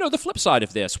 the flip side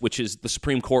of this, which is the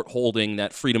Supreme Court holding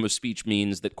that freedom of speech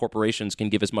means that corporations can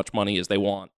give as much money as they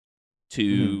want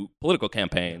to political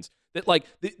campaigns, that like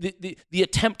the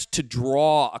attempt to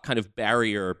draw a kind of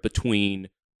barrier between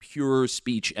pure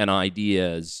speech and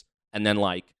ideas and then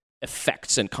like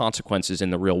effects and consequences in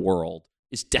the real world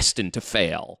is destined to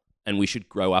fail, and we should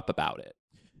grow up about it.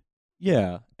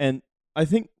 Yeah, and I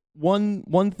think one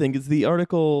thing is the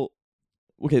article.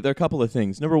 Okay, there are a couple of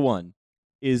things. Number one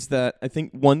is that I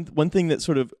think one thing that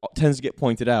sort of tends to get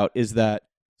pointed out is that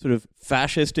sort of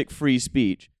fascistic free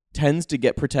speech tends to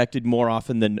get protected more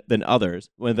often than others,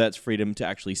 whether that's freedom to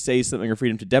actually say something or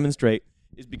freedom to demonstrate,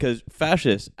 is because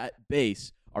fascists at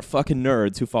base are fucking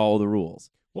nerds who follow the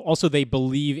rules. Well, also, they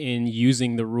believe in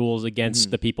using the rules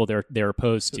against the people they're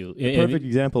opposed to. The perfect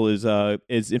example is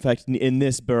in fact in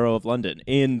this borough of London,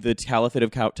 in the Caliphate of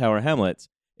Tower Hamlets,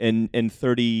 in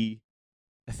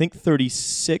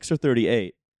 36 or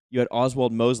 38, you had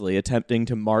Oswald Mosley attempting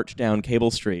to march down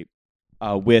Cable Street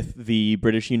with the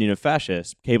British Union of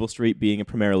Fascists. Cable Street being a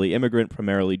primarily immigrant,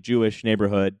 primarily Jewish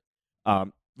neighborhood,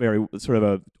 very sort of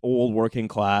a old working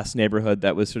class neighborhood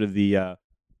that was sort of the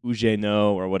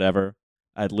Huguenot or whatever.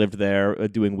 I'd lived there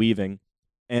doing weaving.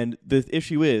 And the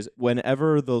issue is,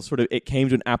 whenever it came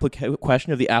to an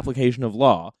question of the application of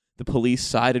law, the police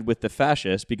sided with the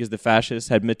fascists because the fascists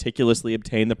had meticulously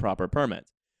obtained the proper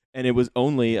permits. And it was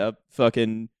only a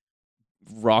fucking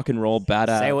rock and roll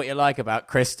badass. Say what you like about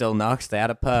Crystal Knox, they had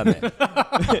a permit.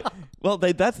 Well,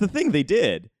 that's the thing they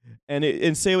did.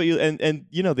 And say what you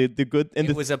the good and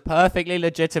it was a perfectly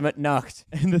legitimate knocked.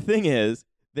 And the thing is,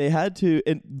 they had to,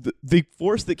 and the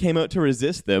force that came out to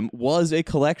resist them was a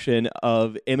collection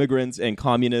of immigrants and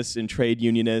communists and trade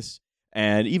unionists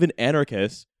and even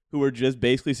anarchists who were just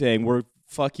basically saying,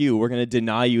 fuck you, we're going to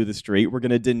deny you the street, we're going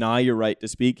to deny your right to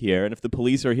speak here, and if the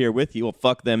police are here with you, well,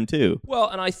 fuck them too. Well,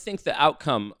 and I think the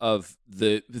outcome of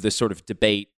the sort of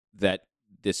debate that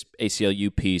this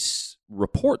ACLU piece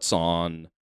reports on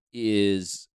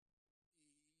is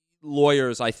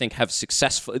lawyers, I think, have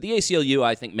successfully. The ACLU,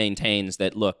 I think, maintains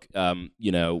that, look,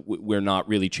 we're not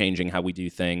really changing how we do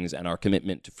things, and our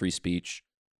commitment to free speech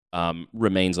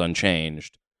remains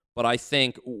unchanged. But I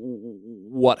think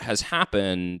what has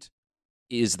happened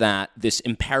is that this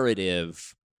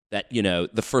imperative that,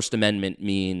 the First Amendment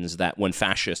means that when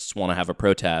fascists want to have a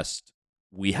protest,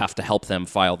 we have to help them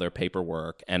file their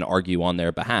paperwork and argue on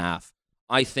their behalf.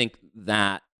 I think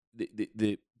that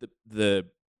the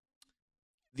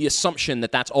assumption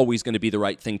that that's always going to be the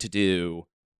right thing to do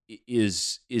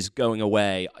is going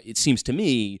away. It seems to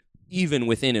me, even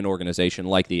within an organization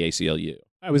like the ACLU.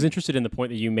 I was interested in the point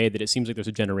that you made that it seems like there's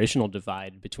a generational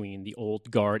divide between the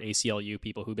old guard ACLU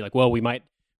people who'd be like, well, we might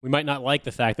not like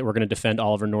the fact that we're going to defend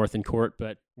Oliver North in court,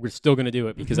 but we're still going to do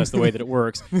it because that's the way that it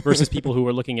works, versus people who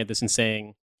are looking at this and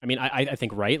saying, I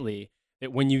think rightly,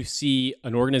 that when you see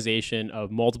an organization of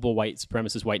multiple white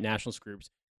supremacist, white nationalist groups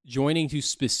joining to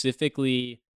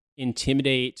specifically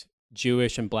intimidate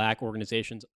Jewish and black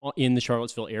organizations in the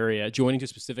Charlottesville area, joining to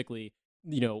specifically,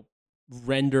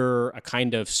 render a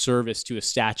kind of service to a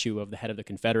statue of the head of the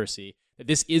Confederacy, that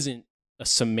this isn't a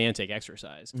semantic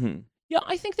exercise. Mm-hmm. Yeah,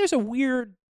 I think there's a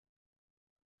weird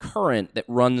current that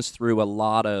runs through a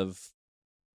lot of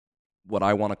what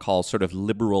I want to call sort of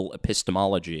liberal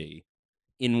epistemology,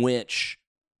 in which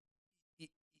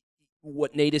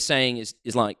what Nate is saying is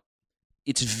like,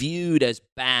 it's viewed as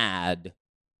bad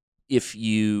if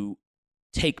you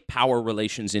take power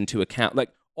relations into account. Like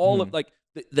all of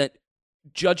that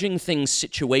judging things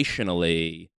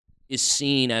situationally is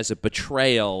seen as a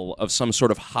betrayal of some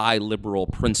sort of high liberal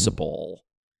principle.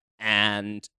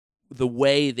 And the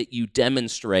way that you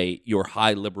demonstrate your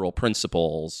high liberal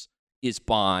principles is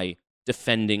by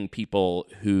defending people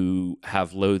who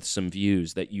have loathsome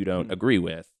views that you don't agree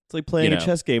with. It's like playing a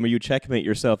chess game where you checkmate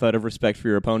yourself out of respect for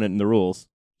your opponent and the rules.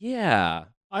 Yeah.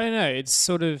 I don't know. It's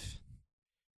sort of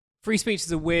free speech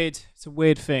is a weird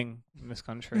thing in this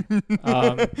country.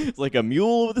 It's like a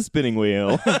mule with a spinning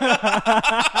wheel.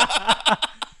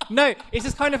 No, it's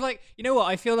just kind of like, you know what?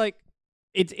 I feel like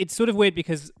it's sort of weird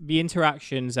because the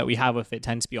interactions that we have with it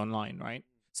tend to be online, right?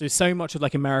 So much of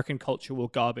like American cultural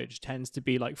garbage tends to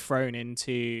be like thrown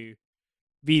into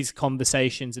these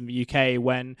conversations in the UK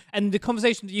and the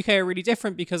conversations in the UK are really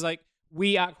different because like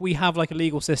we have like a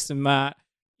legal system that,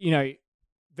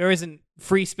 there isn't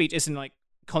free speech isn't like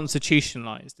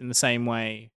constitutionalized in the same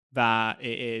way that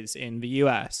it is in the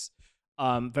US.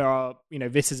 There are,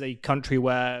 this is a country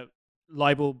where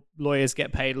libel lawyers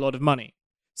get paid a lot of money.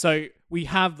 So we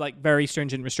have like very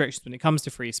stringent restrictions when it comes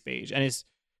to free speech, and it's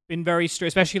been very strict,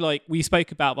 especially like we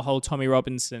spoke about the whole Tommy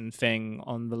Robinson thing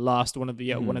on the last one of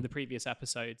the previous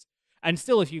episodes. And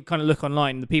still, if you kind of look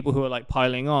online, the people who are like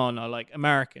piling on are like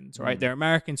Americans, right? They're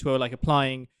Americans who are like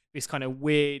applying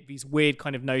these weird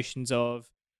kind of notions of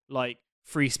like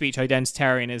free speech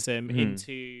identitarianism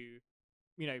into,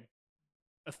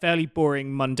 a fairly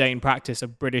boring, mundane practice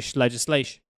of British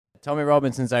legislation. Tommy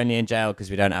Robinson's only in jail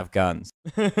because we don't have guns.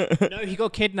 No, he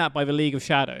got kidnapped by the League of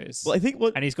Shadows. Well, I think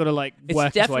and he's got to like it's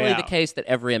work his way definitely out. the case that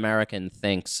every American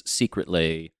thinks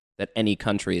secretly that any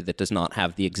country that does not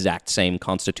have the exact same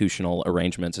constitutional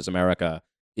arrangements as America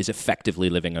is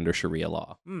effectively living under Sharia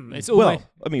law. It's all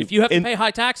If you have to pay high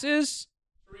taxes,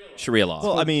 Sharia law.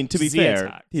 Well, I mean, to be Zia fair,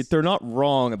 tax. they're not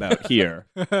wrong about here.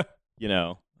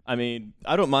 I mean,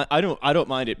 I don't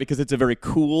mind it because it's a very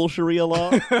cool Sharia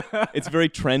law. It's very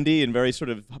trendy and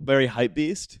very hype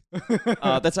beast.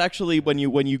 That's actually when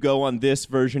you go on this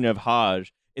version of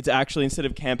Hajj, it's actually instead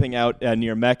of camping out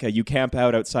near Mecca, you camp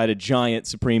out outside a giant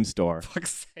Supreme store.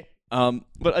 Fuck's sake.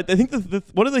 But I think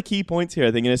one of the key points here,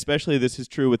 I think, and especially this is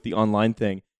true with the online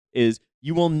thing, is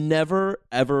you will never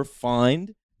ever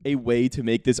find a way to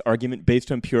make this argument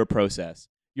based on pure process.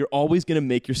 You're always going to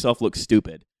make yourself look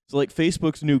stupid. So like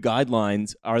Facebook's new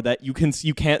guidelines are that you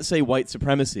can't say white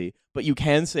supremacy, but you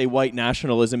can say white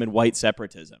nationalism and white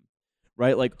separatism,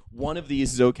 right? Like one of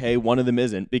these is okay, one of them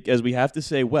isn't, because we have to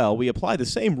say, well, we apply the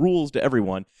same rules to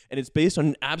everyone, and it's based on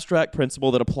an abstract principle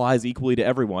that applies equally to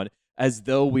everyone, as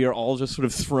though we are all just sort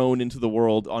of thrown into the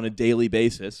world on a daily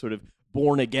basis, sort of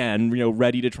born again,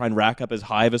 ready to try and rack up as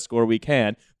high of a score we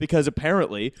can, because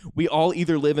apparently we all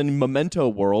either live in Memento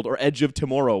world or Edge of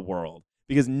Tomorrow world.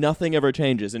 Because nothing ever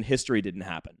changes and history didn't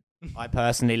happen. I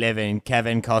personally live in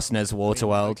Kevin Costner's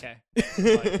Waterworld. Okay.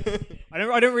 I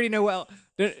don't really know what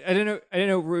I don't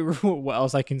know what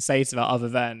else I can say to that other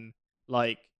than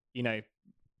like,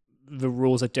 the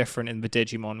rules are different in the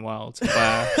Digimon world,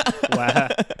 where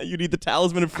You need the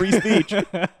talisman of free speech.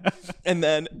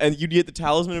 and you get the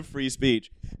talisman of free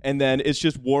speech. And then it's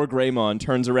just War Greymon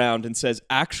turns around and says,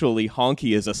 actually,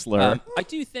 honky is a slur. I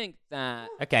do think that.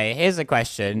 Okay, here's a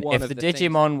question. One If of the the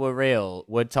Digimon were real,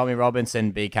 would Tommy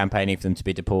Robinson be campaigning for them to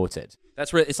be deported?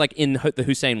 That's it's like in the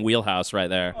Hussein wheelhouse right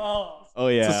there. Oh,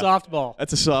 yeah. It's a softball.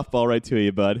 That's a softball right to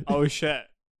you, bud. oh shit.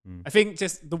 I think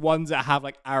just the ones that have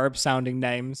like Arab sounding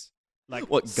names. Like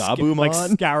What, Like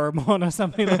Gabumon? Scaramon or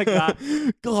something like that.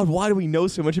 God, why do we know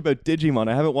so much about Digimon?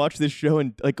 I haven't watched this show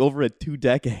in like over 2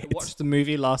 decades. I watched the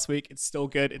movie last week. It's still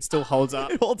good. It still holds up.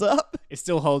 It holds up. It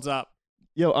still holds up.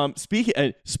 Yo,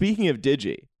 speaking of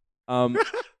Digi,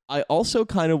 I also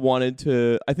kind of wanted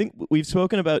to. I think we've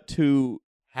spoken about 2.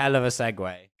 Hell of a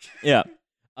segue. Yeah.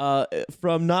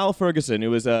 From Niall Ferguson,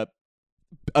 who was a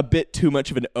bit too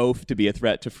much of an oaf to be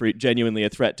genuinely a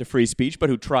threat to free speech, but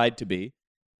who tried to be,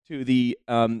 to the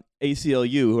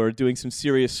ACLU, who are doing some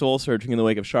serious soul searching in the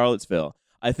wake of Charlottesville.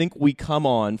 I think we come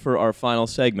on for our final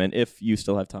segment, if you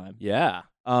still have time. Yeah.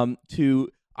 To,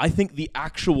 I think, the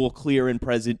actual clear and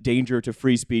present danger to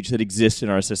free speech that exists in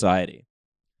our society,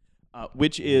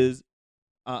 which is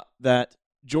that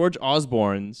George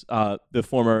Osborne's, the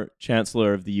former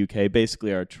Chancellor of the UK,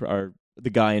 basically the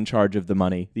guy in charge of the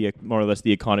money, more or less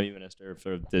the economy minister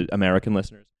for the American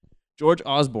listeners. George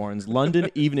Osborne's London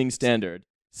Evening Standard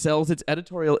sells its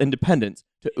editorial independence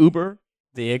to Uber,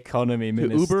 The economy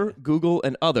minister. Google,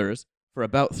 and others for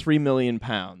about £3 million.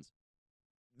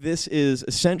 This is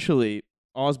essentially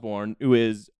Osborne, who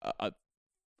is an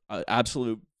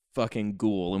absolute fucking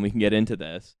ghoul, and we can get into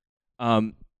this.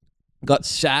 Got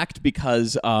sacked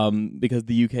because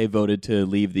the UK voted to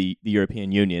leave the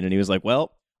European Union, and he was like,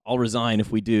 well, I'll resign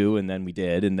if we do, and then we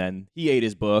did, and then he ate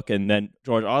his book, and then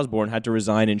George Osborne had to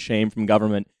resign in shame from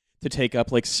government to take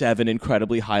up like 7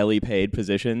 incredibly highly paid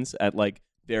positions at like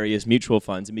various mutual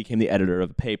funds and became the editor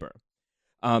of a paper.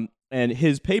 And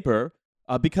his paper,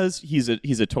 because he's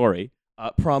a Tory,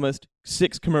 promised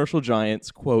 6 commercial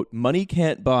giants, quote, money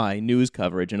can't buy news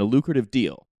coverage and a lucrative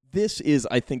deal. This is,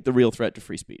 I think, the real threat to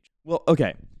free speech. Well,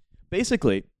 okay.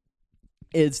 Basically,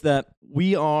 it's that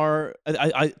we are,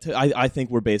 I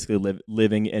think we're basically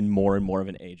living in more and more of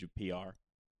an age of PR.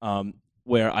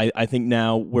 Where I think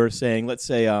now we're saying, let's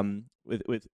say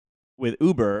with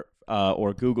Uber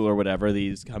or Google or whatever,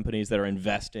 these companies that are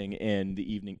investing in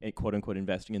the evening, quote unquote,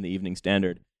 investing in the Evening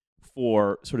Standard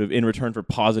for sort of in return for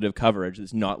positive coverage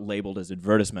that's not labeled as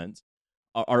advertisements,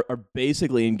 are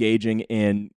basically engaging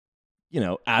in,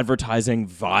 advertising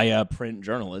via print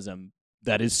journalism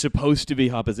that is supposed to be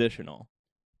oppositional.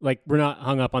 Like, we're not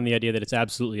hung up on the idea that it's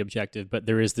absolutely objective, but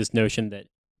there is this notion that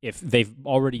if they've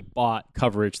already bought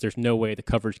coverage, there's no way the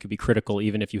coverage could be critical,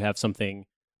 even if you have something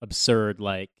absurd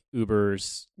like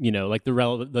Uber's, like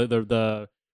the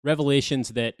revelations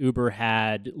that Uber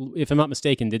had. If I'm not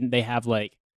mistaken, didn't they have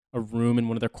like a room in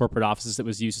one of their corporate offices that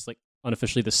was used as like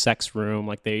unofficially the sex room?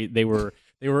 Like they were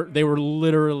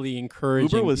literally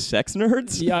encouraging. Uber was sex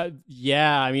nerds?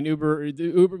 Yeah. I mean, Uber.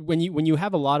 When you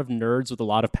have a lot of nerds with a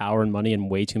lot of power and money and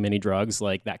way too many drugs,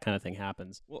 like that kind of thing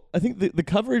happens. Well, I think the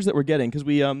coverage that we're getting, because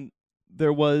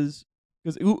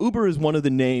Uber is one of the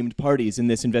named parties in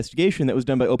this investigation that was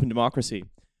done by Open Democracy,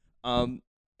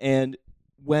 and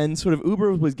when sort of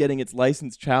Uber was getting its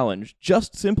license challenged,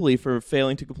 just simply for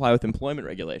failing to comply with employment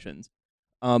regulations,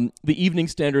 the Evening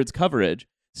Standard's coverage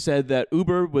said that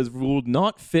Uber was ruled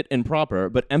not fit and proper,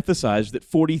 but emphasized that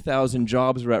 40,000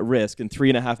 jobs were at risk and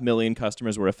 3.5 million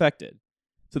customers were affected.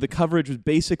 So the coverage was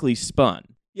basically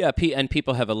spun. Yeah, and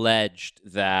people have alleged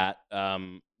that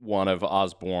one of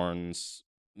Osborne's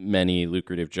many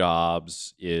lucrative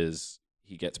jobs is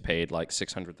he gets paid like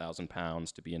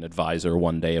 £600,000 to be an advisor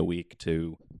 1 day a week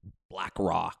to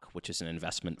BlackRock, which is an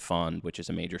investment fund, which is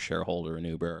a major shareholder in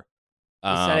Uber.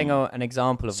 Setting an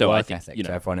example of work ethic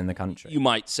to everyone in the country. You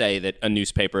might say that a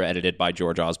newspaper edited by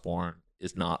George Osborne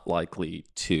is not likely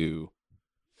to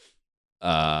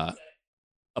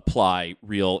apply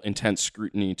real intense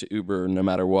scrutiny to Uber no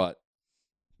matter what.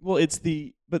 Well, it's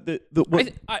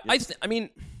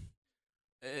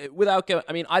without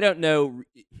going, I don't know.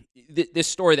 This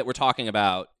story that we're talking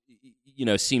about,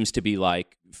 seems to be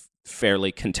like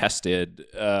fairly contested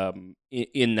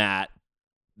in that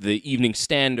the Evening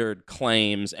Standard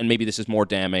claims, and maybe this is more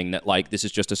damning, that like this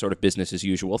is just a sort of business as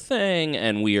usual thing,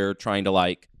 and we are trying to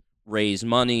like raise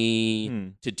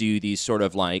money to do these sort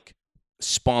of like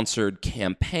sponsored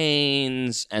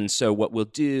campaigns, and so what we'll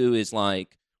do is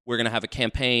like we're gonna have a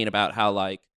campaign about how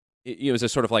like it was a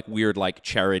sort of like weird like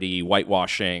charity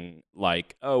whitewashing,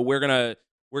 like we're gonna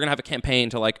have a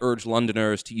campaign to like urge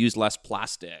Londoners to use less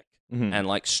plastic. And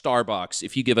like Starbucks,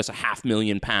 if you give us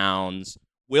 £500,000,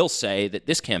 we'll say that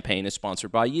this campaign is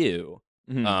sponsored by you.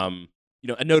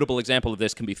 A notable example of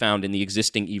this can be found in the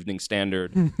existing Evening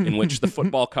Standard, in which the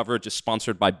football coverage is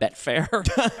sponsored by Betfair.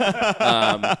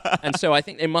 And so I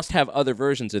think they must have other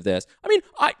versions of this. I mean,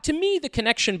 to me, the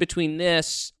connection between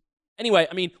this... Anyway,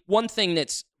 I mean, one thing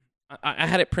that's... I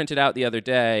had it printed out the other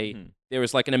day. There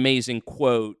was like an amazing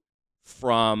quote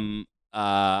from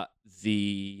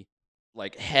the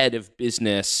like head of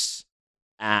business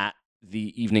at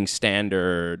the Evening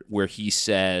Standard, where he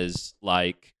says,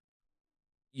 like,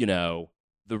 the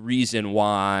reason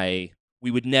why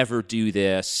we would never do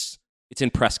this, it's in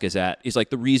Press Gazette, is like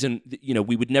the reason,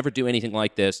 we would never do anything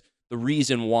like this. The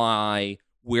reason why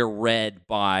we're read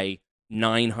by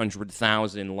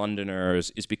 900,000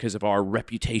 Londoners is because of our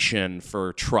reputation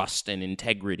for trust and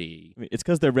integrity. I mean, it's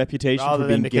because their reputation Rather for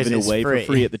being than because given it's away free. for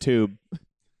free at the Tube.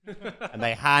 And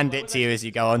they hand it to you as you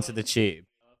go onto the tube.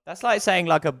 That's like saying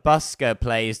like a busker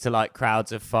plays to like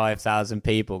crowds of 5,000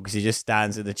 people because he just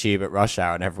stands in the tube at rush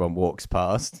hour and everyone walks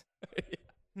past.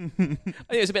 I think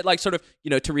it's a bit like sort of,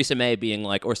 Theresa May being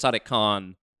like, or Sadiq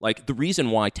Khan, like the reason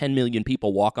why 10 million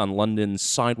people walk on London's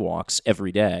sidewalks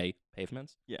every day,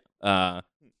 pavements,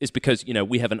 is because,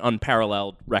 we have an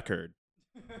unparalleled record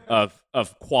of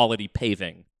quality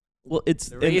paving. Well, it's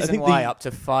The reason why up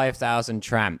to 5,000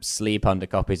 tramps sleep under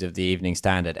copies of the Evening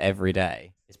Standard every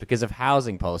day is because of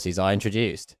housing policies I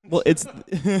introduced. Well, it's. But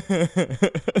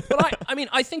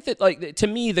I think that, like, to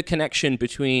me, the connection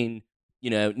between,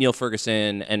 Neil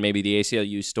Ferguson and maybe the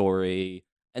ACLU story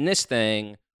and this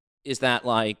thing is that,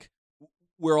 like,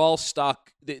 we're all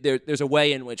stuck. There's a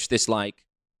way in which this, like,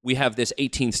 we have this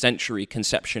 18th century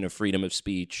conception of freedom of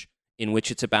speech in which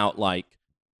it's about, like,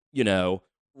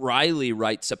 Riley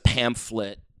writes a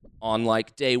pamphlet on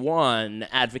like day one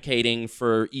advocating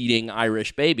for eating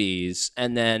Irish babies,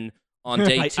 and then on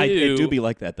day two, I do be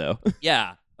like that though.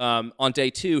 On day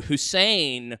two,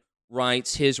 Hussein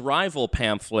writes his rival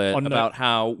pamphlet On about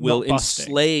how we'll busting.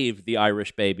 enslave the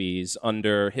Irish babies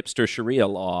under hipster Sharia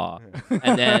law,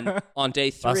 and then on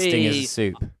day Busting is a three,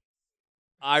 soup.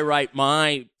 I write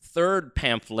my third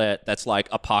pamphlet that's like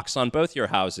a pox on both your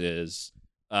houses.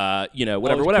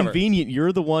 Whatever. Convenient.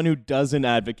 You're the one who doesn't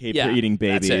advocate for eating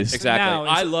babies. That's it. Exactly. Now,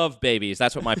 I love babies.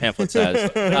 That's what my pamphlet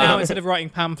says. Now instead of writing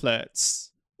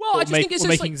pamphlets, Well, I just think it's or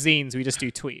just making like, zines, we just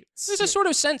do tweets. there's a sort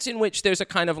of sense in which there's a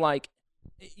kind of like,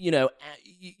 you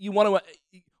want to,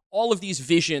 all of these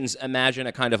visions imagine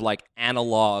a kind of like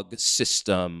analog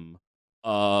system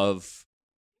of,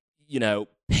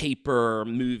 paper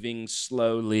moving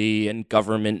slowly and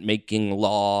government making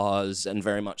laws, and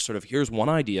very much sort of here's one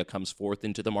idea comes forth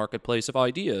into the marketplace of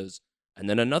ideas, and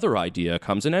then another idea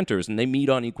comes and enters, and they meet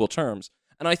on equal terms.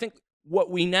 And I think what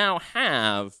we now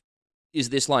have is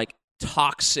this like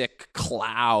toxic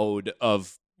cloud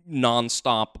of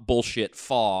nonstop bullshit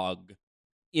fog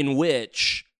in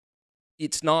which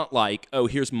it's not like, oh,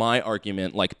 here's my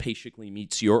argument, like basically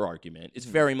meets your argument. It's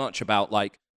very much about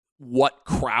like what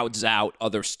crowds out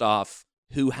other stuff,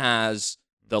 who has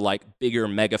the like bigger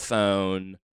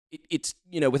megaphone. It's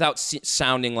without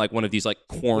sounding like one of these like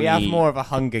corny. We have more of a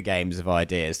Hunger Games of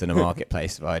ideas than a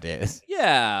marketplace of ideas.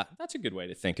 Yeah, that's a good way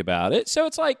to think about it. So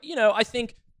it's like, I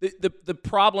think the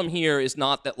problem here is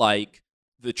not that like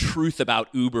the truth about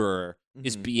Uber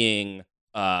is being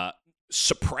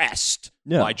suppressed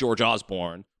by George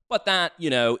Osborne, but that,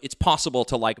 it's possible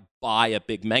to like buy a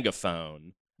big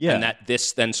megaphone. Yeah. And that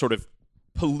this then sort of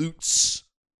pollutes,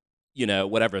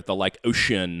 the like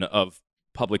ocean of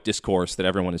public discourse that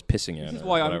everyone is pissing in.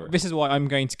 This is why I'm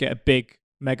going to get a big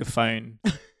megaphone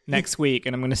next week,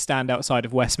 and I'm going to stand outside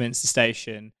of Westminster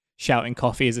Station shouting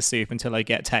 "coffee is a soup" until I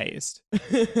get tased.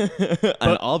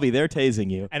 And I'll be there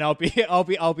tasing you. And I'll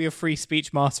be a free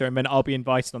speech martyr, and then I'll be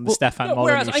invited on the Stefan Molyneux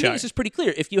whereas show. I think this is pretty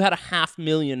clear. If you had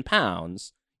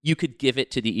 £500,000, you could give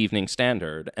it to the Evening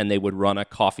Standard, and they would run a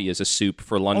coffee as a soup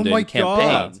for London my campaign.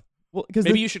 God. Well, because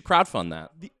Maybe you should crowdfund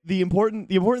that. the important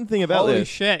thing about Holy this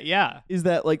shit, yeah. is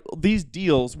that like these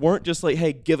deals weren't just like,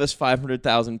 hey, give us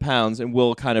 £500,000 and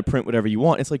we'll kind of print whatever you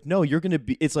want. It's like, no, you're gonna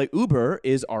be. It's like Uber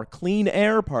is our clean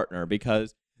air partner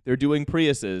because they're doing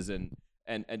Priuses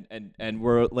and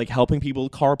we're like helping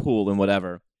people carpool and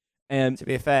whatever. And To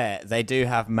be fair, they do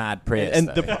have mad Prius. and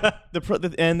though.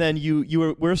 and then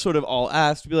we're sort of all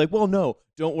asked to be like, well, no,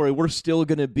 don't worry, we're still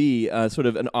going to be sort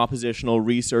of an oppositional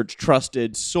research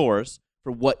trusted source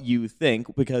for what you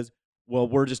think, because, well,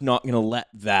 we're just not going to let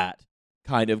that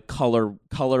kind of color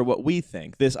what we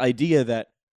think. This idea that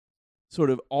sort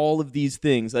of all of these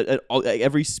things,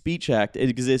 every speech act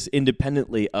exists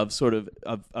independently of sort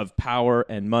of power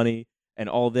and money and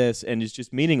all this, and is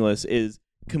just meaningless, is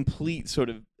complete sort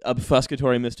of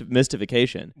obfuscatory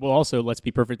mystification. Well, also, let's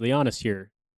be perfectly honest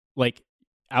here. Like,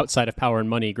 outside of power and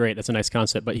money, great, that's a nice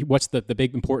concept. But what's the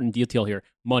big important detail here?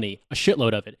 Money, a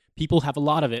shitload of it. People have a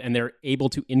lot of it, and they're able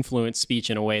to influence speech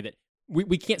in a way that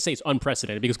we can't say it's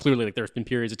unprecedented, because clearly like there's been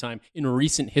periods of time in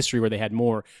recent history where they had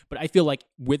more. But I feel like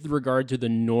with regard to the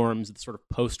norms, the sort of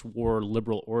post-war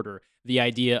liberal order, the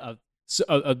idea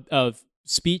of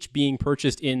speech being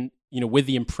purchased in, with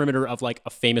the imprimatur of like a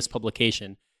famous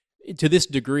publication, to this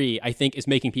degree, I think is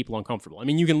making people uncomfortable. I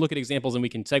mean, you can look at examples, and we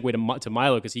can segue to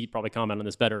Milo, because he'd probably comment on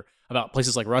this better, about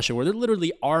places like Russia, where there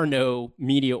literally are no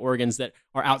media organs that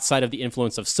are outside of the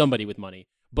influence of somebody with money.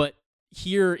 But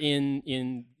here in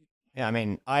Yeah, I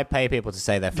mean, I pay people to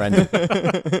say they're friends.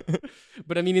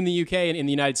 But I mean, in the UK and in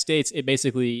the United States, it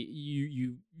basically,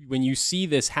 you when you see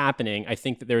this happening, I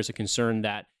think that there's a concern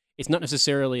that it's not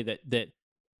necessarily that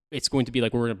it's going to be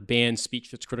like we're going to ban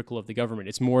speech that's critical of the government.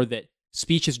 It's more that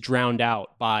speech is drowned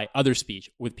out by other speech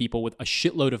with people with a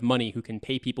shitload of money who can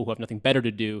pay people who have nothing better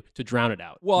to do to drown it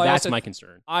out. Well, that's my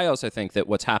concern. I also think that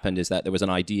what's happened is that there was an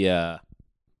idea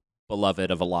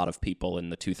beloved of a lot of people in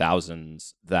the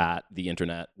 2000s that the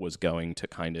internet was going to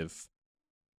kind of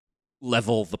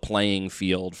level the playing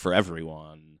field for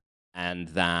everyone, and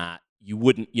that you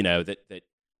wouldn't, that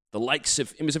the likes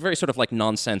of, it was a very sort of like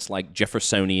nonsense, like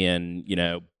Jeffersonian,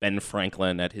 Ben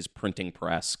Franklin at his printing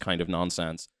press kind of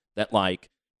nonsense, that like,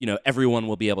 everyone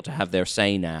will be able to have their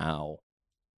say now.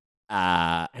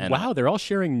 And wow, they're all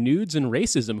sharing nudes and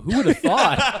racism. Who would have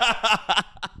thought?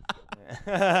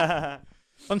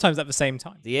 Sometimes at the same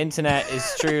time. The internet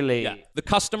is truly the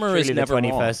customer truly is the never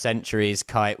 21st wrong. century's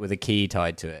kite with a key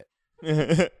tied to it.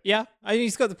 Yeah, I mean,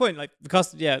 he's got the point. Like the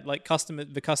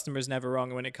customer is never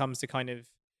wrong when it comes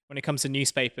to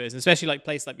newspapers, especially like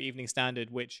places like the Evening Standard,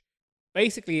 which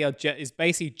basically is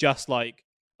basically just like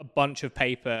a bunch of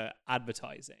paper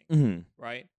advertising,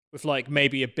 right? With like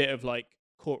maybe a bit of like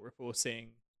court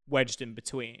reporting wedged in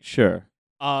between. Sure.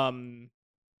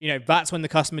 That's when the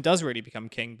customer does really become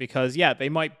king, because they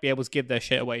might be able to give their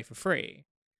shit away for free,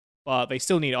 but they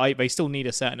still need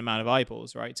a certain amount of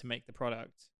eyeballs, right, to make the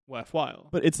product worthwhile.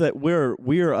 But it's that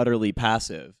we're utterly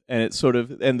passive, and it's sort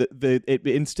of, and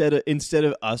instead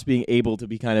of us being able to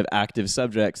be kind of active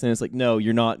subjects, then it's like, no,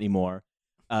 you're not anymore.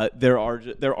 There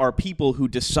are people who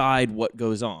decide what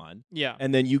goes on. Yeah.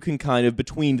 And then you can kind of,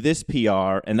 between this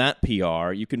PR and that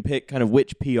PR, you can pick kind of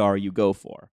which PR you go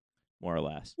for, more or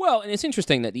less. Well, and it's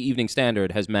interesting that the Evening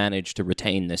Standard has managed to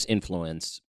retain this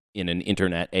influence in an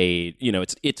internet age.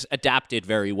 It's adapted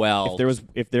very well.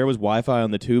 If there was Wi-Fi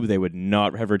on the tube, they would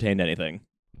not have retained anything.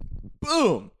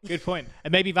 Boom. Good point.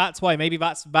 And maybe that's why. Maybe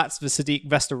that's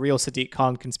the real Sadiq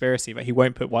Khan conspiracy, that he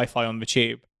won't put Wi-Fi on the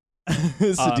tube.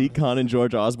 Sadiq Khan and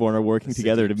George Osborne are working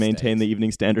together to maintain the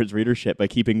Evening Standard's readership by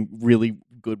keeping really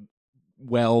good,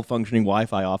 well-functioning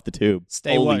Wi-Fi off the tube.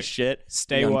 Holy woke. shit.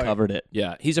 Stay he woke. uncovered it.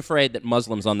 Yeah, he's afraid that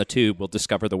Muslims on the tube will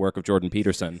discover the work of Jordan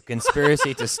Peterson.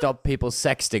 Conspiracy to stop people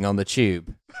sexting on the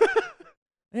tube.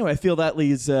 Anyway, I feel that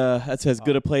leaves that's as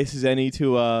good a place as any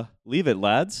to leave it,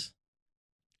 lads.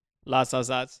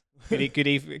 Lads. Good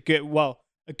evening.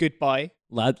 A goodbye.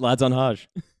 Lads on Hajj.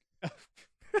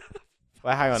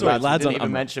 Well, hang on, Sorry, lads. lads I on didn't even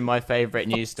Umrah. mention my favourite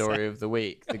news story of the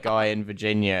week. The guy in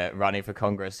Virginia running for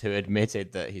Congress who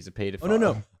admitted that he's a paedophile. Oh,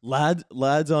 no.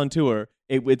 Lads on tour.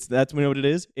 That's what it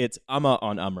is. It's Amma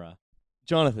on Umrah.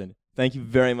 Jonathan, thank you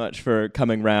very much for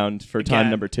coming round for time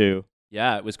Again. number 2.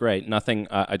 Yeah, it was great. Nothing.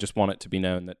 I just want it to be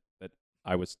known that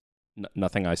I was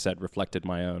nothing I said reflected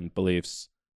my own beliefs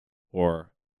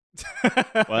or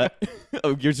What?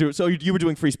 You were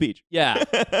doing free speech. yeah,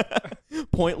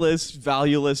 Pointless,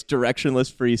 valueless, directionless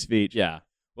free speech. yeah.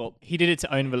 Well, he did it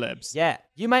to own the libs. Yeah,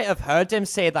 you might have heard him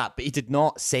say that, but he did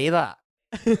not say that.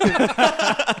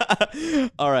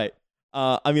 All right.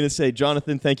 I'm going to say,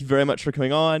 Jonathan, thank you very much for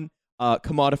coming on.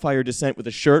 Commodify your dissent with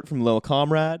a shirt from Lil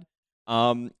Comrade.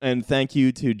 And thank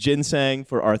you to Ginseng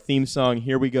for our theme song.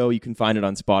 Here we go. You can find it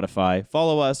on Spotify.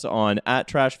 Follow us on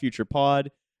 @TrashFuturePod,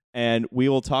 and we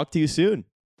will talk to you soon.